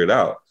figure it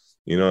out.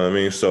 You know what I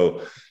mean?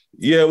 So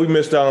we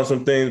missed out on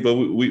some things, but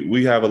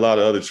we have a lot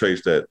of other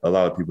traits that a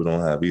lot of people don't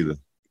have either.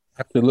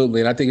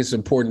 Absolutely, and I think it's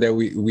important that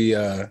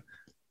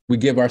we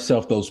give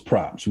ourselves those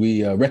props.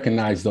 We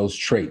recognize those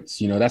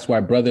traits. You know, that's why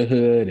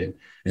brotherhood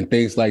and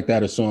things like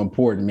that are so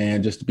important,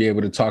 man, just to be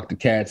able to talk to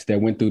cats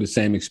that went through the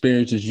same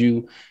experience as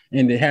you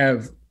and to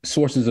have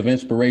sources of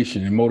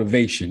inspiration and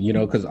motivation, you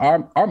know, because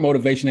our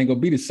motivation ain't going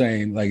to be the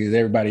same like as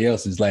everybody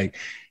else's. Like,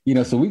 you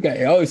know, so we got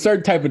only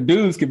certain type of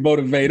dudes can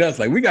motivate us.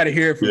 Like, we got to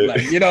hear from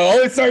like, you know,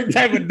 only certain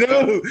type of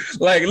dude.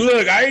 Like,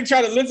 look, I ain't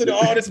trying to listen to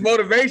all this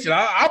motivation.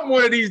 I'm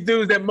one of these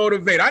dudes that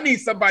motivate. I need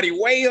somebody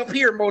way up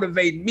here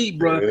motivating me,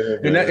 bro.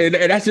 And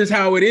that's just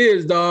how it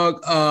is,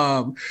 dog.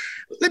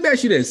 Let me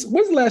ask you this.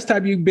 When's the last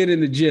time you've been in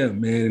the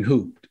gym, man, and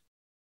hooped?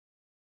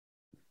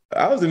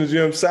 I was in the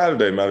gym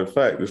Saturday, matter of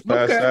fact, this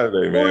past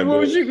Saturday, man. What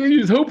was you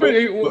just hooping?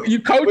 You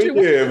coaching?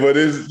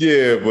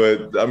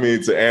 But I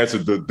mean, to answer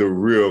the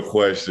real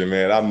question,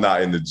 man, I'm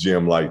not in the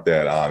gym like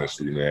that,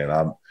 honestly, man.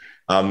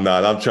 I'm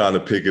not. I'm trying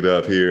to pick it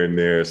up here and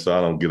there so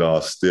I don't get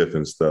all stiff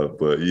and stuff.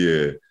 But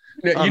yeah.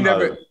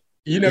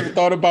 You never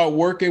thought about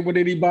working with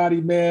anybody,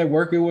 man,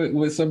 working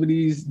with some of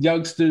these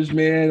youngsters,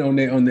 man, on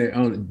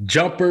their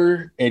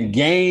jumper and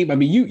game. I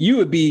mean, you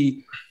would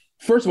be,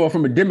 first of all,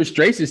 from a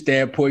demonstration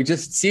standpoint,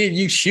 just seeing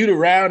you shoot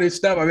around and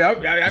stuff. I'm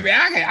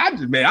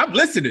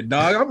listening,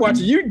 dog. I'm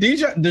watching you,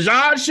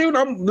 Dejan, shoot.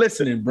 I'm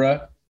listening, bro.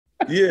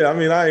 Yeah, I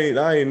mean,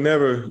 I ain't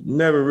never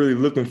really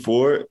looking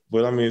for it,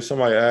 but I mean, if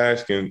somebody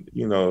ask and,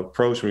 you know,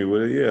 approach me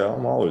with it,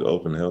 I'm always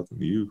open to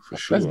helping you for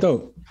sure. That's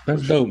dope.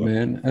 That's dope,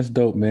 man. That's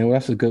dope, man. Well,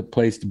 that's a good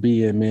place to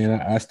be in, man.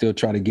 I still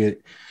try to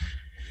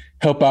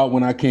help out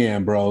when I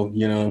can, bro.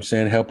 You know what I'm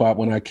saying? Help out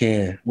when I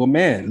can. Well,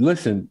 man,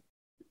 listen.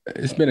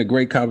 It's been a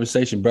great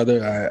conversation,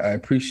 brother. I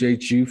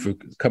appreciate you for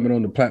coming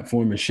on the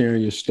platform and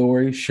sharing your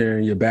story,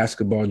 sharing your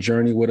basketball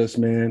journey with us,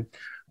 man.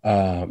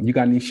 You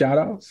got any shout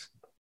outs?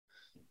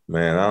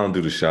 Man, I don't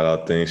do the shout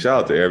out thing.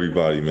 Shout out to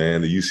everybody,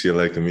 man. The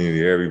UCLA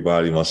community,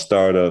 everybody, my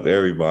startup,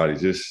 everybody.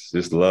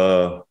 Just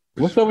love.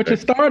 What's up with your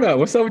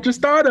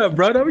startup,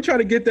 bro? Don't be trying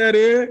to get that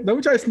in. Don't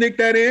be trying to sneak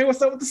that in.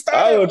 What's up with the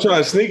startup? I don't try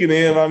to sneak it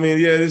in. I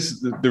mean, this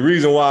is the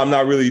reason why I'm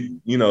not really,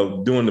 you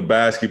know, doing the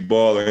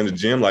basketball or in the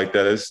gym like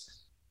that is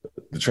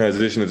the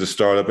transition is a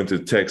startup into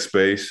the tech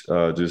space,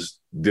 just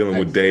dealing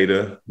with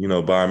data, you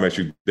know,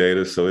 biometric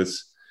data. So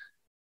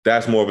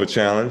that's more of a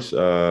challenge.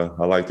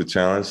 I like the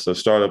challenge. So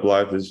startup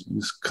life is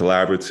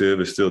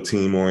collaborative. It's still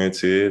team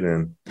oriented.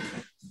 And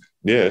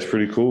it's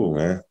pretty cool,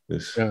 man.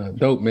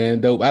 Dope,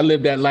 man. Dope. I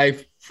lived that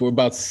life for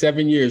about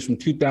 7 years, from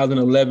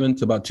 2011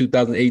 to about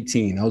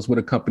 2018. I was with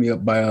a company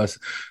up by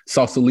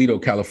Sausalito,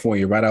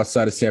 California, right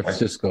outside of San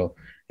Francisco.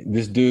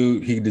 This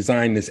dude, he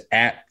designed this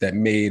app that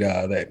made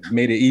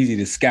it easy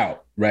to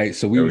scout, right?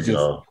 So we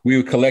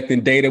were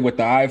collecting data with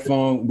the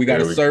iPhone. We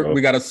got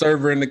a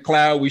server in the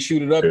cloud. We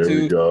shoot it up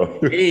to.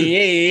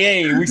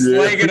 Hey, we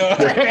slang it up.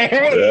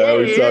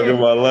 We talking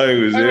about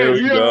language. Here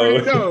we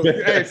go.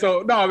 Hey,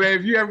 so no, man,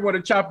 if you ever want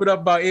to chop it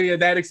up about any of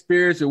that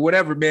experience or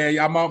whatever, man,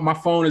 my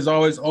phone is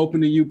always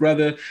open to you,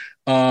 brother.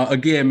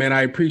 Again, man,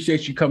 I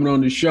appreciate you coming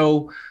on the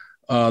show.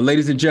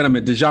 Ladies and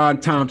gentlemen,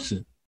 Dejon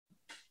Thompson.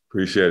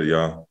 Appreciate it,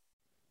 y'all.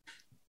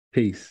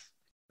 Peace.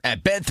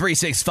 At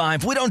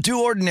Bet365, we don't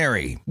do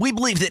ordinary. We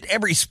believe that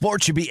every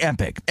sport should be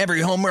epic.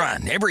 Every home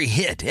run, every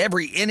hit,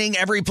 every inning,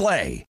 every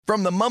play.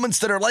 From the moments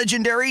that are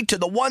legendary to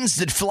the ones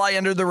that fly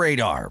under the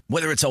radar.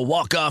 Whether it's a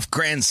walk-off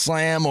grand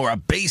slam or a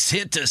base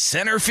hit to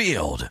center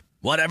field.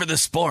 Whatever the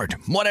sport,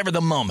 whatever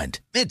the moment.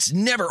 It's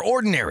never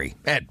ordinary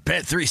at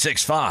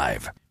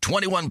Bet365.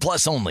 21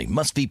 plus only.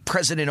 Must be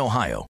present in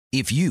Ohio.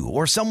 If you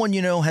or someone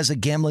you know has a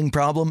gambling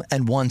problem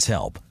and wants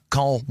help,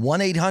 call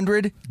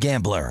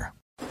 1-800-GAMBLER.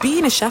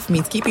 Being a chef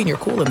means keeping your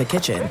cool in the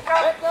kitchen.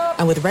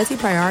 And with Resi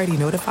Priority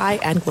Notify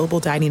and Global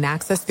Dining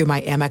Access through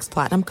my Amex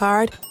Platinum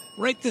card,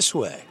 Right this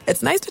way.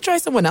 It's nice to try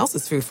someone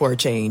else's food for a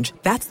change.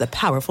 That's the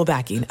powerful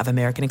backing of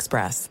American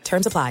Express.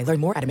 Terms apply. Learn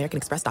more at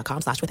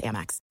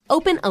americanexpress.com/withAmex.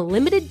 Open a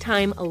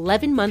limited-time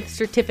 11-month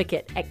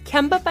certificate at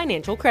Kemba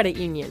Financial Credit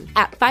Union.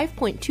 At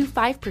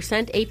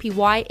 5.25%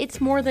 APY,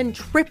 it's more than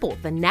triple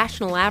the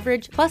national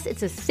average, plus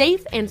it's a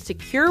safe and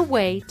secure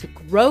way to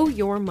grow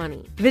your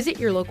money. Visit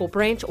your local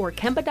branch or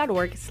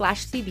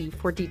kemba.org/cb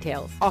for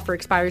details. Offer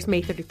expires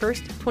May 31st,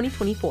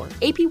 2024.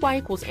 APY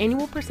equals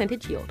annual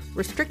percentage yield.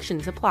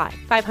 Restrictions apply.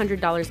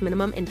 $500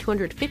 minimum and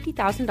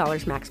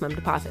 $250,000 maximum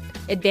deposit.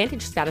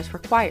 Advantage status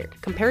required.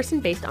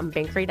 Comparison based on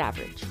bank rate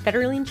average.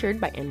 Federally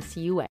insured by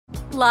NCUA.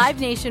 Live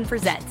Nation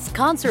presents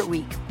Concert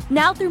Week.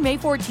 Now through May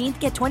 14th,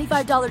 get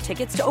 $25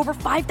 tickets to over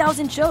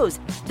 5,000 shows.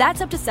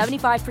 That's up to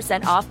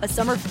 75% off a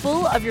summer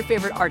full of your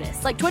favorite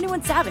artists like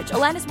 21 Savage,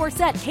 Alanis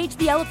Morissette, Cage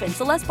the Elephant,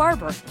 Celeste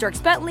Barber,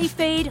 Dierks Bentley,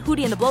 Fade,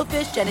 Hootie and the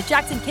Blowfish, Janet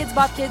Jackson, Kids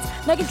Bop Kids,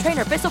 Meghan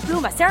Trainor, Peso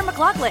Pluma, Sarah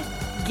McLachlan.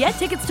 Get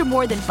tickets to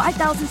more than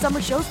 5,000 summer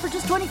shows for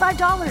just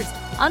 $25.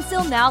 On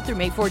sale now through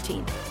May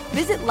 14th.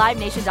 Visit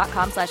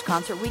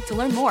LiveNation.com/Concert Week to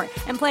learn more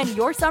and plan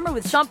your summer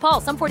with Sean Paul,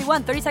 Sum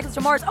 41, 30 Seconds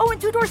to Mars,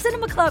 and Two Door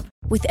Cinema Club.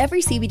 With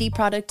every CBD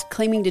product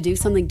claiming to do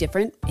something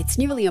different, it's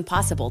nearly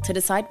impossible to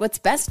decide what's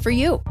best for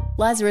you.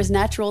 Lazarus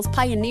Naturals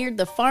pioneered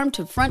the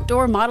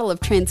farm-to-front-door model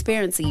of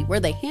transparency, where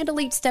they handle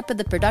each step of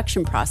the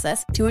production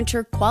process to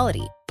ensure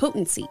quality,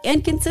 potency,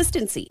 and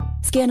consistency.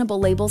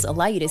 Scannable labels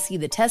allow you to see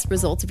the test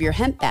results of your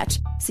hemp batch,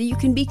 so you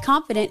can be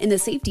confident in the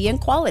safety and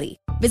quality.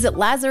 Visit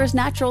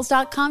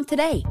LazarusNaturals.com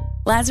today.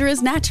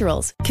 Lazarus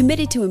Naturals,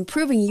 committed to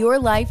improving your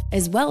life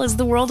as well as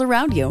the world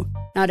around you.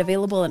 Not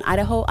available in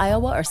Idaho,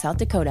 Iowa, or South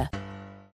Dakota.